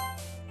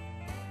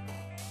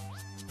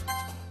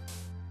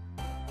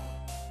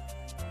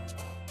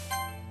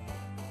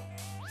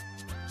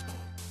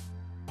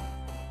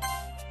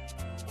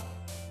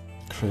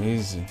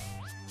 Crazy.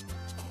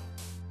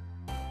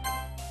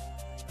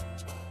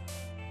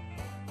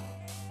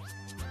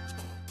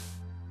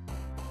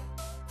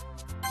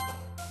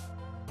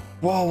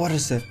 Whoa, what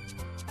is it?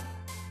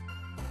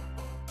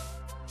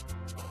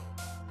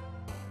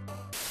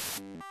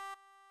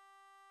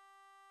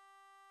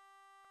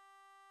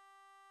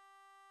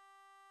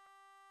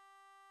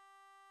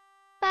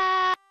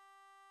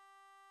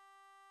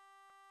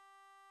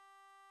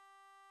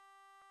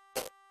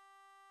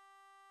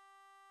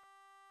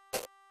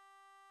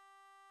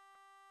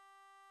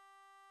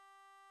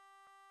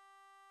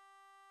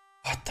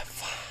 What the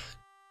fuck?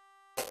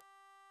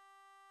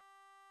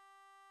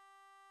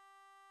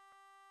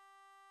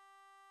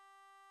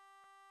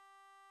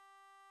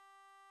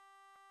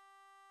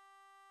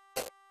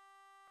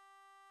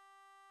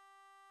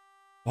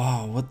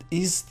 Wow, what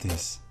is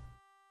this?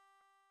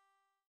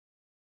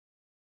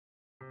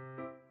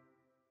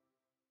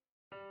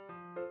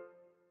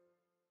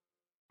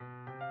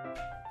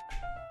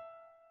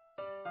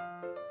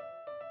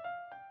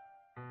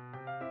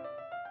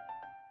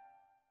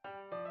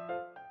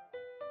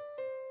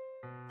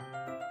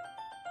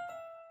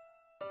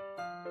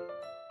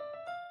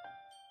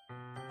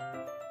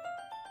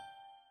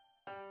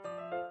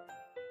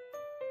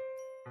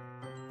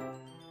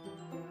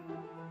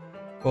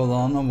 Hold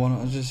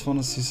on, I just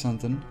wanna see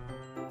something.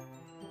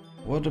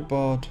 What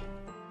about...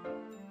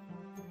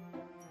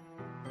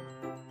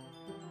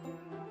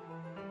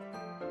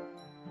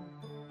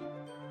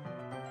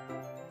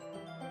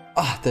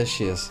 Ah, there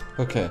she is.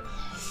 Okay.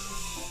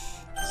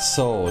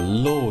 So,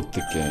 load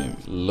the game.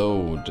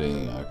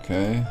 Loading,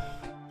 okay.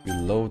 We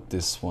load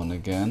this one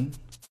again.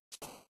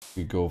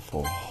 We go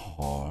for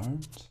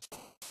heart,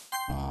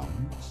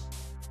 arms,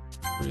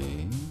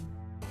 brain,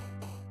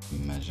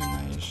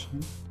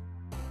 imagination,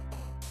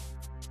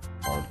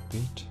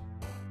 heartbeat.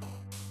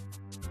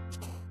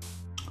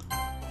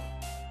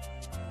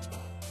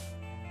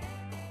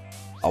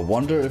 I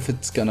wonder if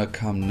it's gonna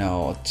come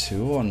now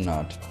too or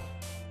not.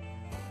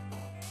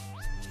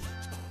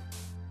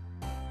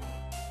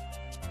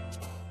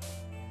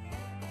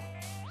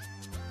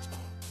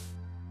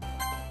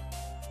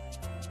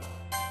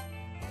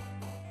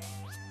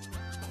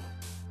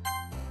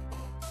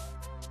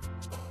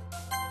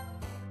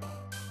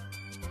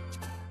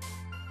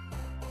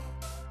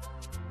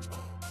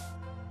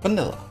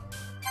 Vanilla.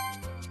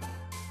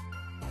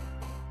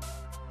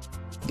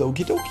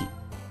 Doki Doki.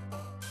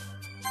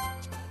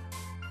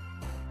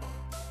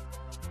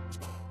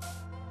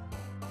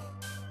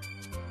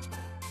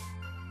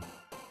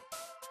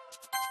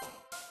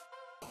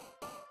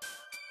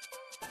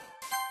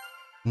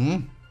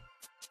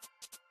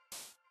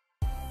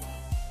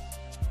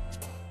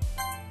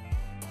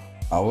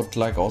 I would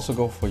like also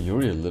go for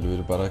Yuri a little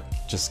bit, but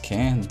I just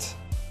can't.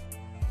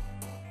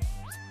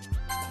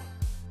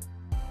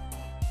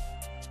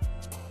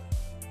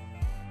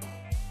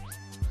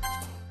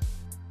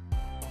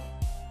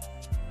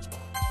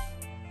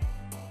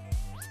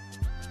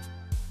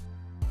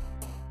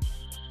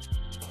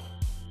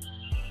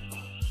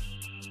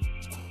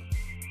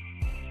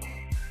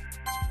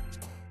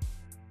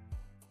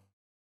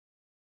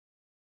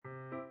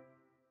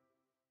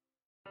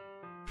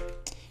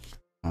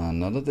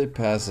 Another day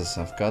passes.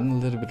 I've gotten a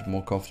little bit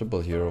more comfortable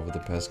here over the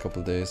past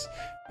couple days.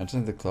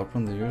 Entering the club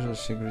room, the usual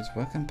she greets,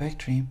 "Welcome back,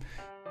 Dream."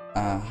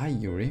 Hi,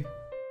 Yuri.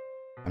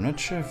 I'm not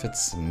sure if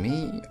it's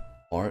me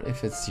or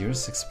if it's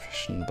Yuri's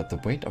expression, but the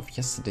weight of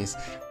yesterday's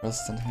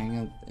was still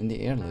hanging in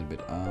the air a little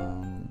bit.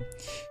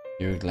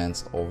 Yuri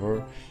glanced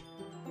over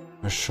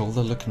her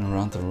shoulder, looking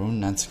around the room.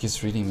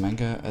 Natsuki's reading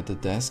manga at the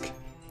desk,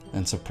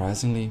 and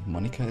surprisingly,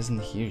 Monika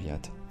isn't here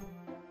yet.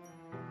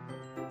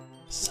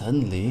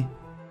 Suddenly,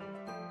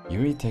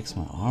 Yuri takes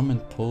my arm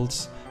and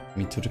pulls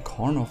me to the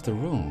corner of the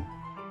room.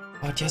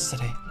 About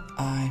yesterday,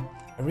 I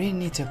really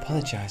need to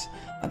apologize.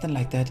 Nothing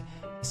like that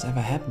has ever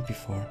happened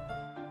before.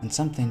 And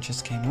something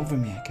just came over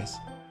me, I guess.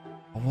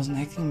 I wasn't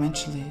acting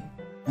mentally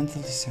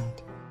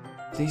sound.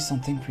 Please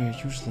don't think we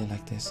are usually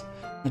like this.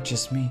 Not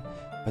just me,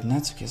 but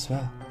Natsuki as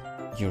well.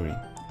 Yuri,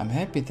 I'm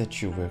happy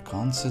that you were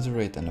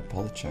considerate and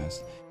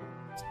apologized.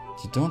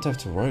 You don't have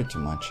to worry too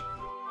much.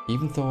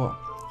 Even though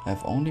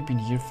I've only been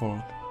here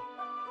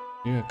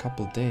a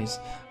couple of days,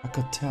 I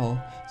could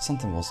tell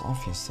something was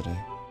off yesterday.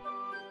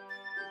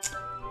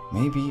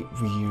 Maybe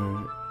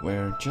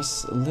we're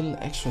just a little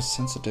extra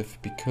sensitive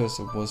because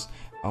it was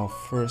our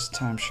first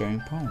time sharing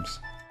poems.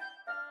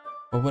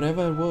 But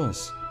whatever it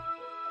was,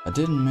 it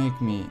didn't make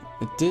me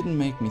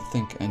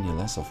think any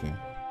less of you.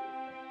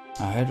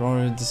 I had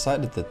already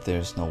decided that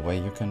there's no way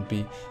you can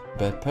be a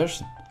bad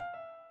person.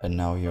 And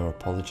now you're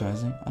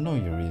apologizing? I know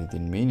you really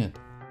didn't mean it.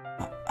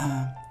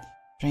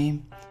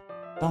 Dream,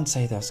 don't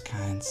say those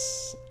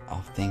kinds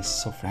of things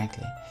so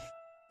frankly.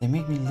 They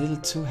make me a little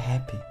too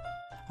happy.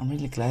 I'm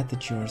really glad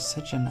that you are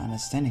such an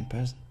understanding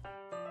person.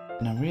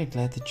 And I'm really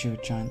glad that you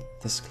joined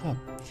this club.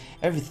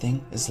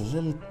 Everything is a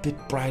little bit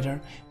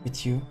brighter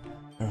with you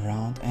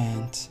around,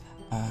 and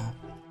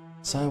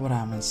sorry what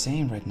I'm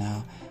saying right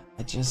now.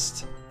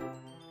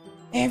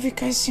 Have you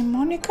guys seen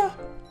Monica?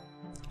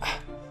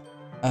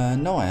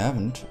 No, I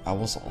haven't. I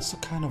was also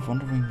kind of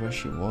wondering where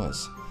she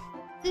was.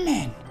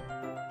 Man.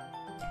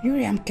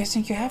 Yuri, I'm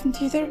guessing you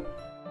haven't either?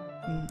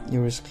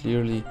 Yuri is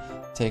clearly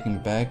taken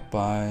aback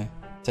by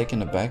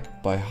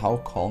how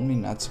calmly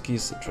Natsuki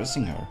is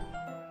addressing her.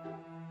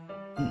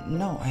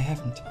 No, I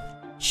haven't.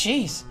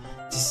 Jeez,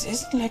 this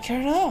isn't like her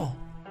at all.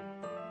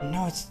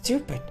 No, it's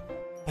stupid,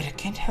 but I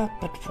can't help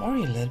but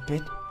worry a little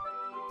bit.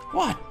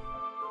 What?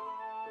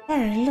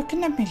 Why are you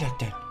looking at me like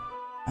that?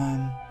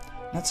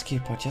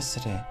 Natsuki, about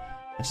yesterday.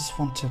 I just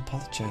want to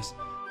apologize.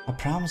 I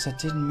promise I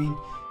didn't mean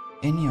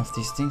any of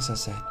these things I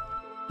said,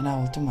 and I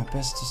will do my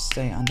best to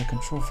stay under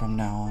control from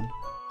now on.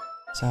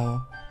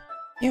 So,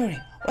 Yuri,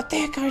 what the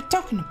heck are you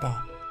talking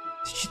about?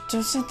 Did you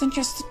do something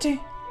yesterday?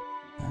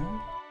 Huh?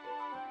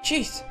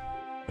 Jeez.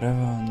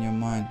 Whatever on your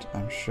mind,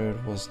 I'm sure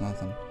it was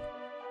nothing.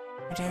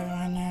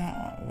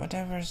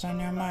 Whatever's on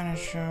your mind, I'm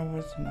sure it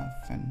was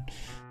nothing.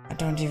 I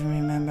don't even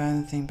remember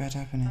anything bad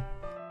happening.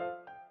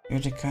 You're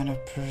the kind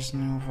of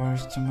person who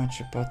worries too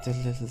much about the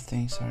little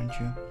things, aren't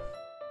you?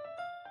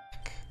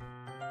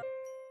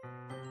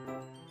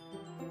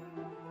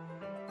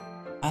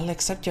 I'll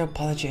accept your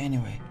apology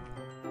anyway,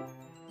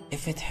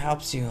 if it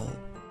helps you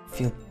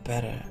feel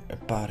better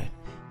about it.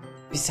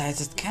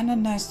 Besides, it's kinda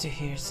nice to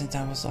hear, since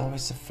I was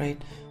always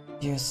afraid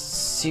you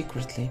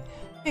secretly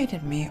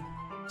hated me,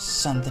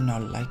 something or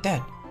like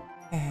that.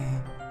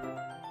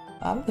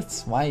 I'll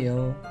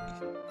smile.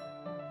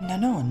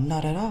 No,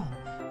 not at all.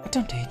 I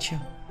don't hate you.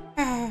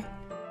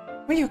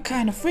 Well, you're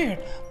kind of weird,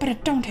 but I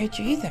don't hate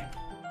you either.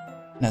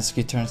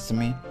 Natsuki turns to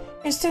me.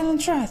 You're still in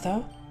try,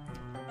 though.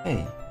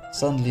 Hey,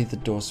 suddenly the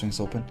door swings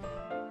open.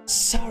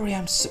 Sorry,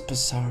 I'm super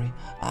sorry.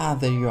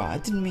 There you are. I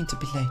didn't mean to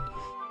be late.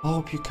 I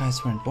hope you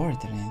guys weren't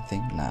worried or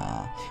anything.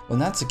 Nah, well,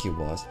 Natsuki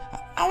was.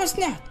 I was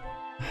not.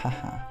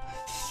 Haha.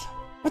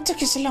 What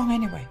took you so long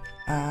anyway?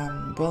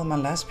 Well, my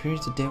last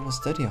period today was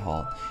study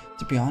hall.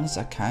 To be honest,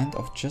 I kind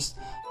of just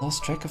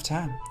lost track of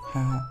time.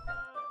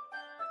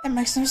 That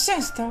makes no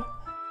sense, though.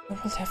 I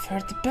would have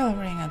heard the bell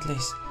ring at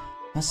least.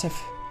 Must have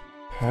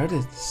heard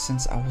it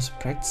since I was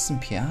practicing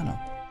piano.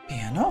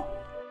 Piano?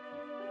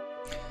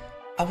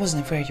 I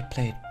wasn't aware you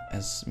played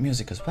as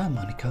music as well,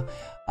 Monica.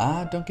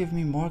 Don't give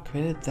me more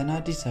credit than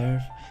I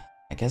deserve.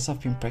 I guess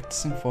I've been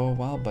practicing for a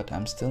while, but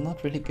I'm still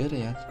not really good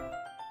yet.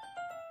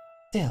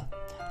 Still,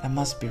 that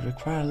must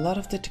require a lot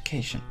of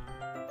dedication.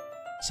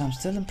 So I'm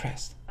still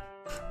impressed.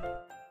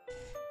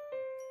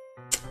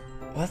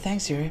 Well,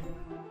 thanks, Yuri.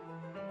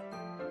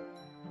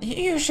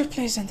 You should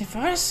play something for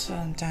us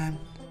sometime.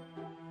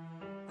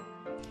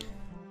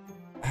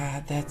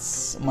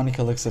 That's...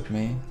 Monica looks at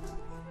me.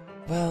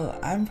 Well,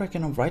 I'm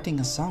working on writing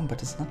a song,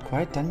 but it's not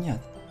quite done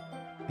yet.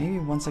 Maybe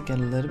once I get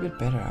a little bit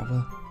better, I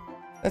will.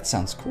 That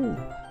sounds cool.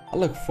 I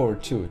look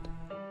forward to it.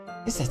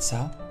 Is that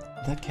so?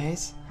 In that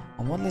case,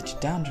 I won't let you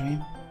down,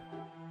 Dream.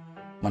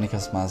 Monica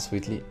smiles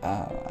sweetly.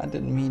 I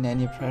didn't mean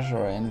any pressure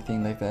or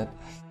anything like that.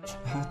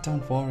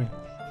 Don't worry.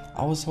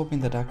 I was hoping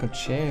that I could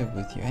share it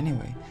with you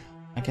anyway.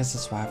 I guess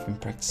that's why I've been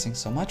practicing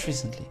so much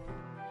recently.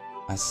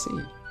 I see.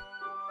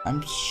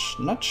 I'm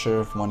not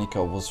sure if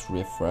Monica was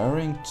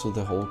referring to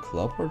the whole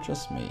club or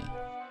just me.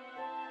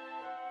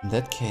 In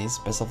that case,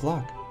 best of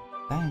luck.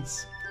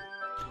 Thanks.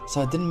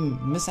 So I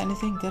didn't miss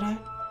anything, did I?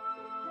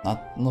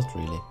 Not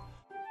really.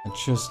 I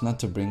chose not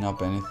to bring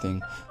up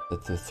anything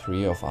that the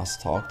three of us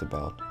talked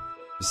about.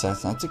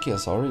 Besides, Natsuki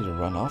has already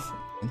run off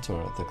into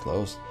the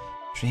clothes.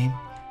 Dream,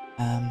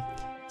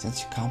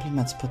 since your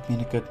compliments put me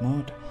in a good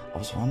mood, I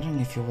was wondering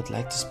if you would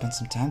like to spend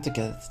some time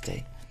together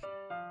today.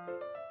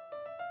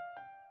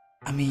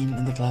 I mean,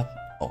 in the club.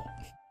 Oh.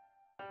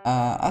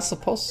 I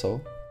suppose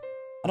so.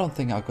 I don't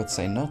think I could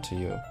say no to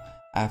you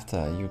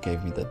after you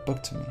gave me that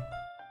book to me.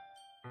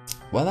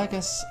 Well, I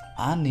guess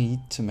I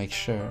need to make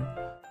sure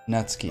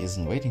Natsuki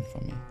isn't waiting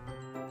for me.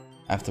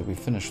 After we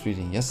finished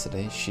reading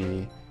yesterday,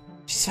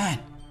 She's fine.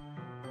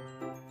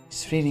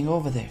 She's reading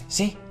over there,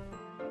 see?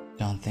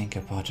 Don't think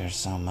about her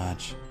so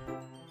much.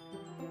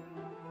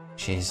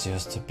 She's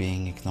used to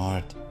being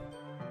ignored.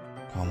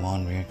 Come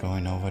on, we're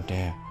going over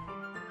there.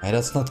 Hey,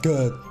 that's not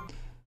good.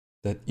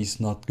 That is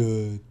not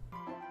good.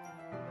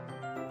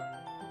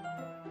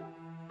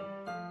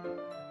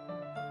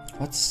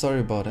 What's the story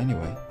about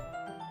anyway?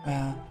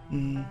 Well,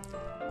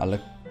 I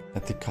look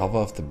at the cover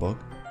of the book.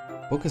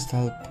 The book is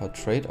titled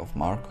Portrait of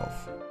Markov.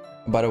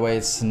 By the way,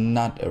 it's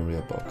not a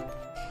real book.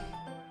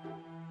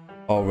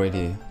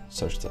 Already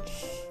searched it.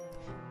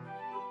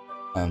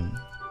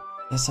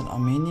 There's an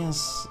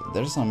Armenia's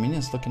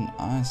looking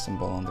eye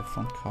symbol on the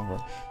front cover.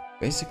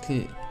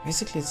 Basically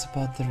it's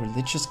about the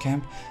religious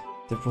camp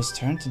that was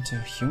turned into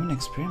a human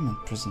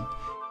experiment prison,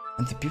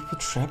 and the people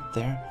trapped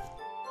there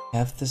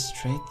have this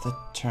trait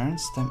that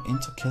turns them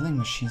into killing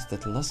machines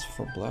that lust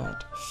for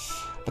blood.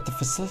 But the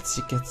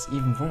facility gets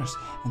even worse,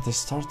 and they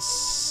start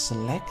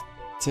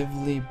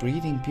selectively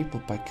breeding people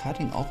by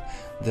cutting off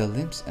their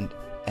limbs and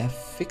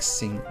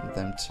affixing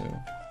them to.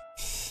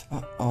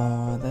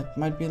 Uh-oh, that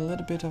might be a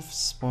little bit of a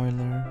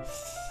spoiler.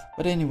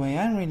 But anyway,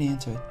 I'm really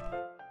into it.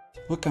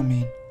 Look, I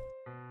mean,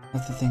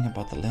 not the thing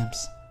about the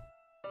limbs.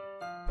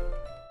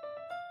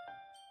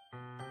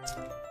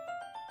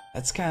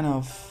 That's kind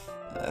of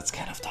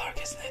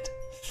dark, isn't it?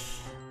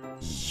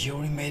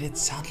 Yuri made it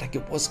sound like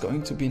it was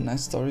going to be a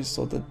nice story,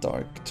 so the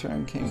dark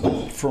turn came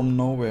from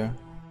nowhere.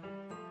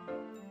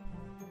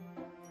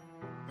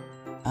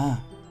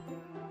 Ah,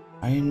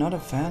 are you not a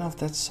fan of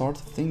that sort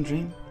of thing,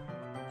 Dream?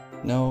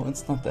 No,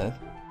 it's not that.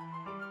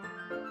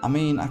 I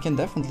mean, I can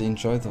definitely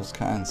enjoy those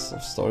kinds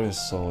of stories,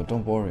 so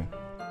don't worry.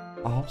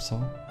 I hope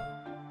so.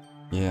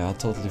 Yeah, I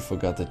totally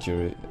forgot that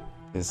Yuri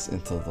is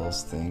into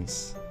those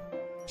things.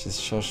 She's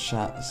so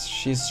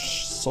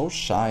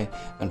shy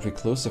and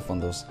reclusive on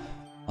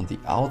the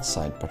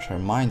outside, but her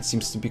mind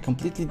seems to be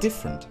completely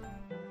different.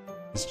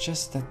 It's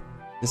just that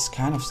this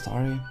kind of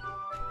story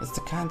is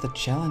the kind that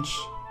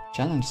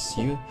challenges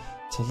you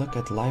to look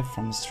at life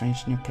from a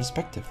strange new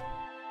perspective.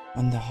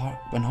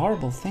 When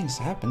horrible things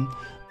happen,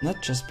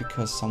 not just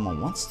because someone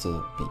wants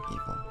to be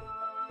evil,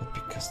 but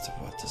because the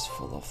world is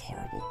full of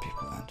horrible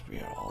people and we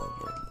are all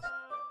worthless.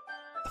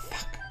 The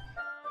fuck?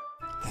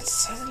 That's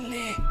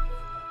suddenly...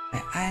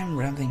 I am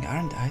rambling,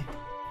 aren't I?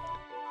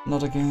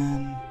 Not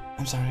again.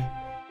 I'm sorry.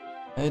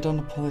 I don't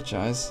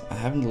apologize. I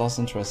haven't lost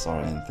interest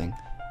or anything.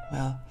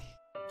 Well,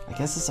 I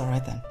guess it's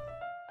alright then.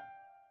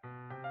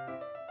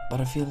 But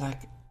I feel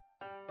like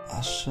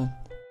I should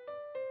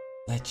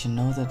let you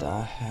know that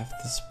I have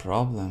this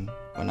problem.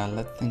 When I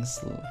let things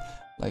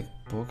like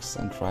books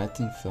and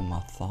writing fill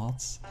my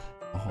thoughts,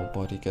 my whole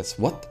body gets...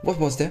 What? What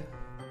was there?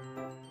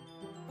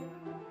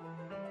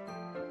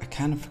 I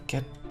kind of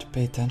forget to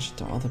pay attention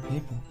to other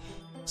people.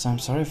 So I'm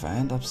sorry if I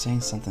end up saying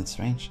something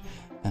strange.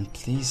 And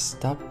please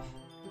stop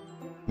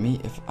me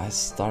if I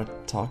start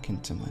talking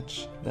too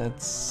much.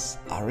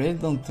 I really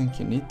don't think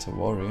you need to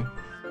worry.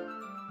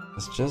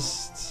 It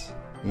just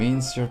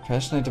means you're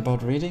passionate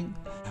about reading.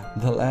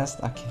 The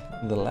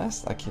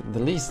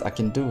least I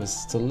can do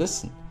is to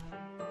listen.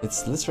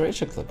 It's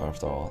literature club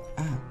after all.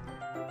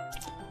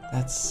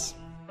 That's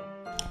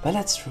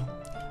true.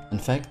 In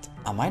fact,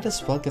 I might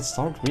as well get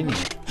started reading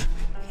it.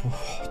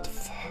 What the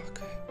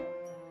fuck?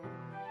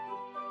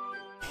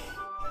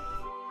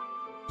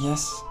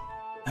 Yes,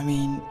 I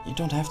mean, you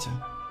don't have to.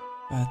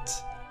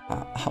 But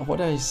what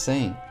are you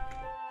saying?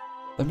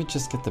 Let me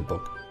just get the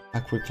book. I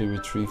quickly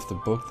retrieved the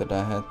book that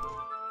I had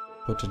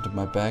put into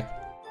my bag.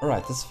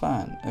 Alright, that's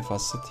fine if I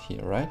sit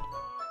here, right?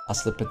 I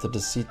slip into the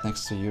seat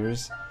next to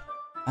Yuri's.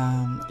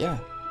 Yeah.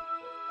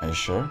 Are you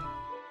sure?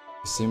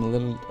 You seem a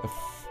little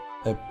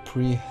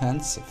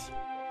apprehensive.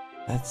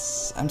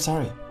 I'm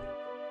sorry.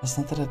 It's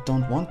not that I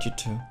don't want you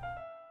to.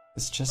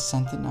 It's just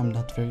something I'm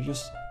not very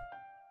used to.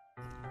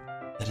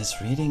 That is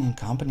reading in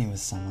company with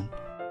someone.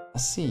 I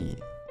see.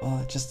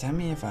 Well, just tell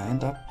me if I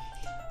end up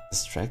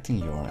distracting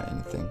you or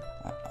anything.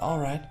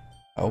 Alright.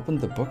 I opened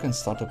the book and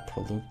started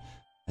prologue.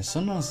 I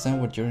soon understand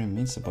what Yuri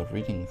means about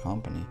reading in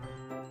company.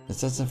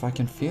 It's as if I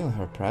can feel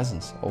her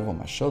presence over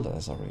my shoulder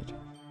as I read.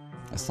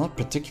 It's not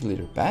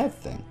particularly a bad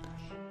thing.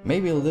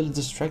 Maybe a little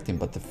distracting,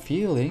 but the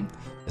feeling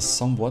is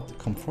somewhat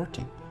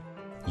comforting.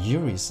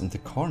 Yuri's in the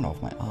corner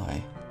of my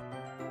eye.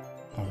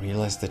 I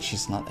realize that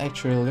she's not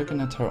actually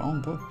looking at her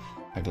own book.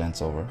 I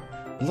glance over.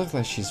 It looks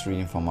like she's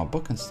reading from my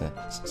book instead.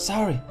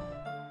 Sorry!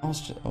 I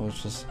was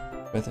just...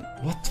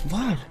 What?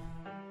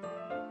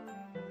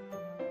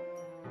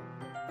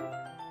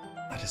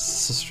 That is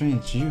so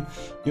strange. You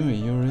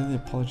really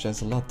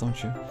apologize a lot,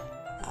 don't you?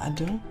 I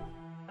do?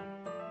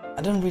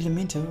 I don't really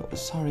mean to.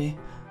 Sorry.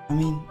 I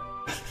mean...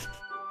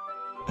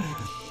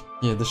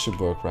 Yeah, this should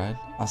work, right?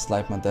 I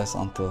slide my desk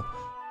until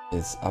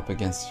it's up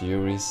against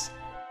Yuri's,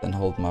 then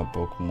hold my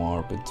book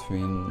more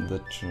between the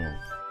two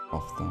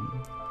of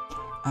them.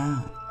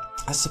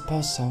 I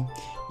suppose so.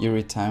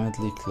 Yuri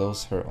timidly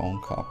closed her own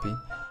copy.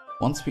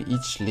 Once we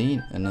each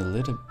lean in a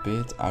little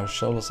bit, our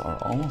shoulders are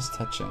almost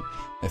touching.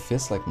 It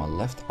feels like my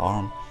left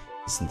arm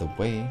is in the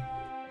way,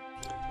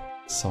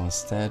 so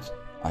instead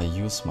I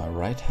use my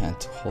right hand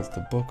to hold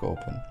the book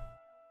open.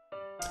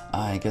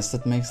 I guess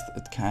that makes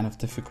it kind of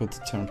difficult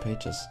to turn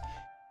pages.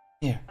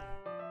 Here.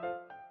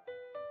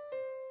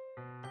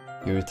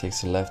 Yuri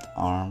takes her left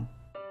arm.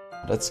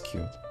 That's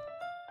cute.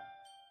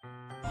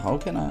 How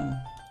can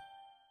I...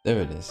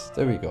 There it is.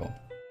 There we go.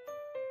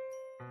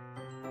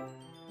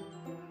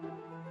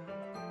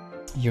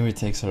 Yuri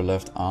takes her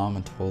left arm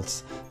and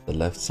holds the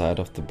left side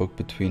of the book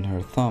between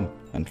her thumb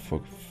and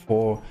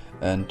fourth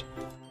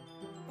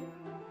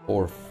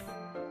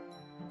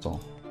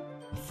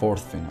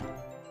finger.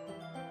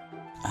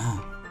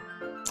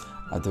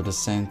 I do the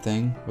same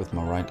thing with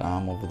my right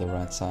arm over the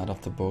right side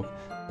of the book.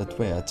 That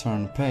way I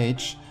turn the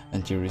page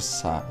and Yuri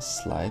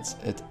slides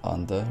it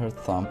under her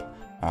thumb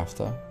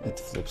after it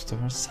flips to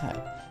her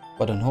side.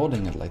 But in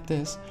holding it like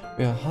this,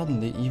 we are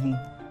huddled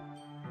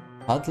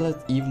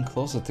even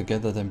closer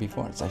together than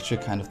before. It's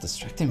actually kind of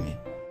distracting me.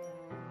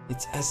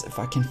 It's as if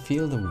I can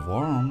feel the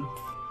warmth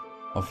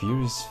of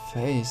Yuri's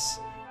face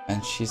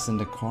and she's in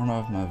the corner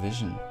of my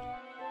vision.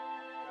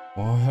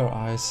 Oh, her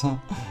eyes. Are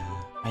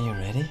you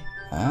ready?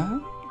 Huh?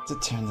 To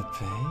turn the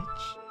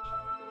page?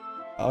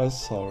 Oh,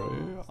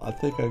 sorry. I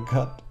think I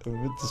got a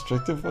bit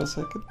distracted for a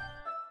second.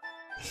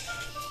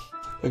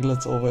 I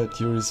glance over at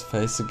Yuri's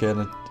face again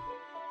and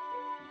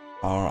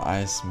our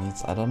eyes meet.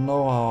 I don't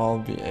know how I'll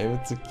be able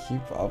to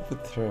keep up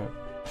with her.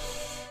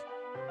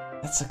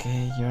 That's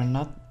okay, you're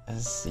not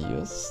as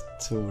used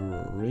to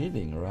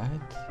reading,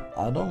 right?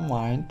 I don't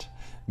mind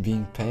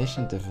being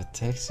patient if it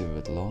takes you a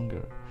bit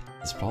longer.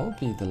 It's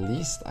probably the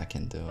least I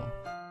can do.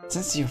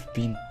 Since you've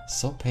been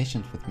so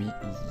patient with me,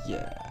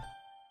 yeah.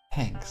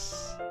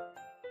 Thanks.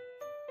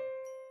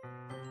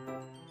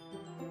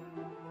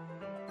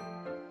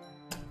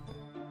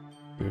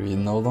 Yuri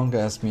no longer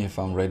asks me if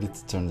I'm ready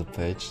to turn the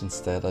page.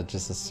 Instead, I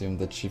just assumed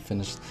that she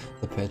finished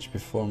the page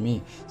before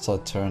me, so I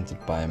turned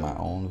it by my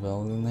own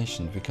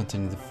validation. We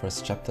continue the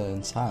first chapter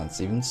in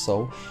silence. Even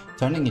so,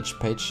 turning each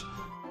page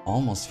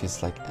almost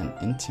feels like an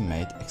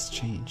intimate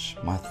exchange.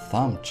 My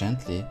thumb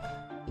gently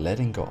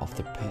letting go of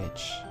the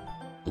page,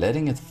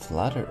 letting it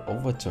flutter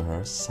over to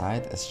her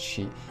side as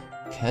she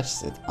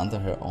catches it under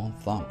her own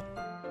thumb.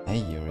 Hey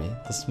Yuri,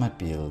 this might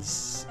be a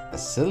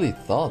silly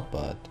thought,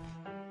 but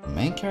the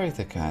main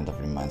character kind of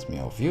reminds me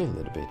of you a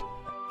little bit.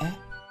 Eh?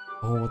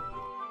 Oh,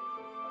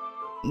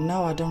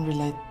 no, I don't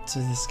relate to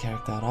this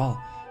character at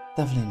all.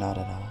 Definitely not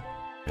at all.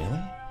 Really?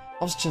 I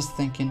was just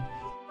thinking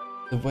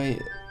the way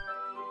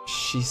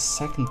she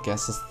second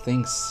guesses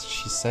things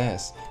she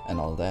says and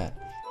all that.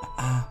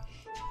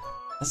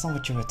 That's not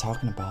what you were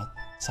talking about.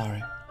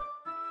 Sorry.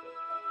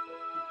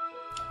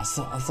 I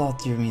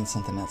thought you mean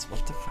something else.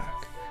 What the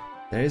fuck?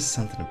 There is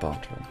something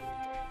about her.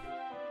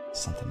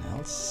 Something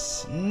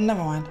else?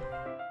 Never mind.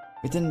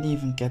 We didn't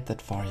even get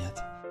that far yet.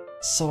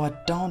 So I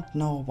don't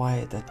know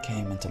why that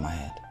came into my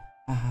head.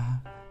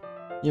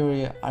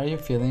 Yuri, are you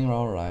feeling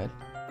alright?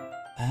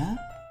 Huh?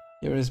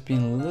 Yuri's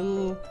been a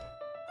little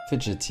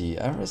fidgety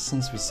ever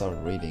since we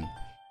started reading.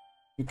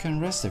 You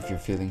can rest if you're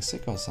feeling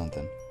sick or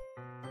something.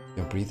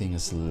 Your breathing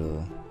is a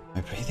little...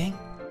 My breathing?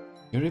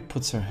 Yuri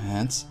puts her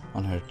hands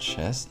on her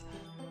chest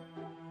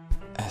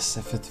as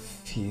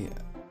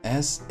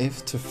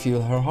if to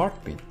feel her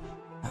heartbeat.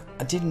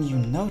 I didn't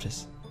even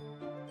notice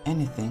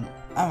anything.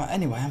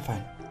 Anyway, I'm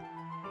fine.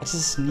 I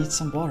just need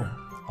some water.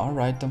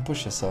 Alright, don't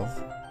push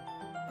yourself.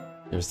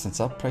 Yuri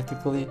stands up,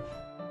 practically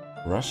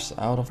rushes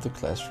out of the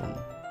classroom.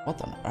 What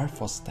on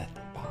earth was that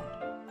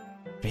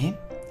about? Dream?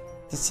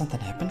 Did something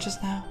happen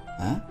just now?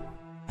 Huh?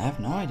 I have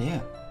no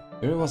idea.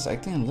 Yuri was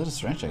acting a little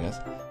strange, I guess.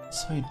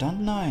 So you don't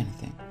know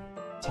anything.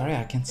 Sorry,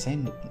 I can't say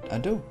I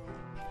do.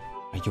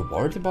 Are you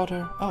worried about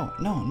her? Oh,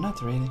 no,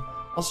 not really.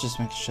 I was just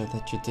making sure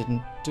that you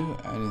didn't do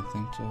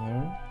anything to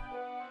her.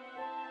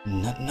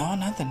 No,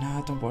 nothing.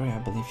 No, don't worry, I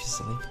believe you,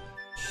 silly.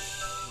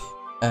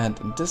 And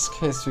in this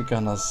case, we're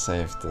gonna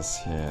save this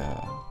here.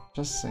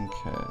 Just in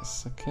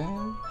case, okay?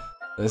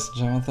 Ladies and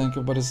gentlemen, thank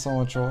you buddy so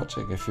much for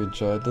watching. If you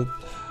enjoyed it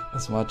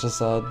as much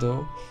as I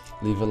do,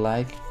 leave a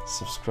like,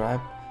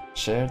 subscribe,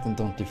 share it, and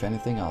don't leave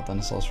anything out. And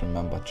as always,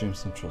 remember,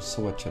 dreams come true,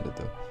 so what should I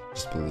do?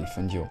 Just believe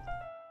in you.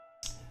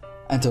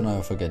 And don't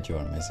ever forget you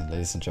are amazing,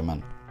 ladies and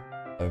gentlemen.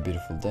 Have a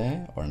beautiful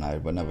day or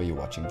night whenever you're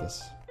watching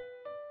this.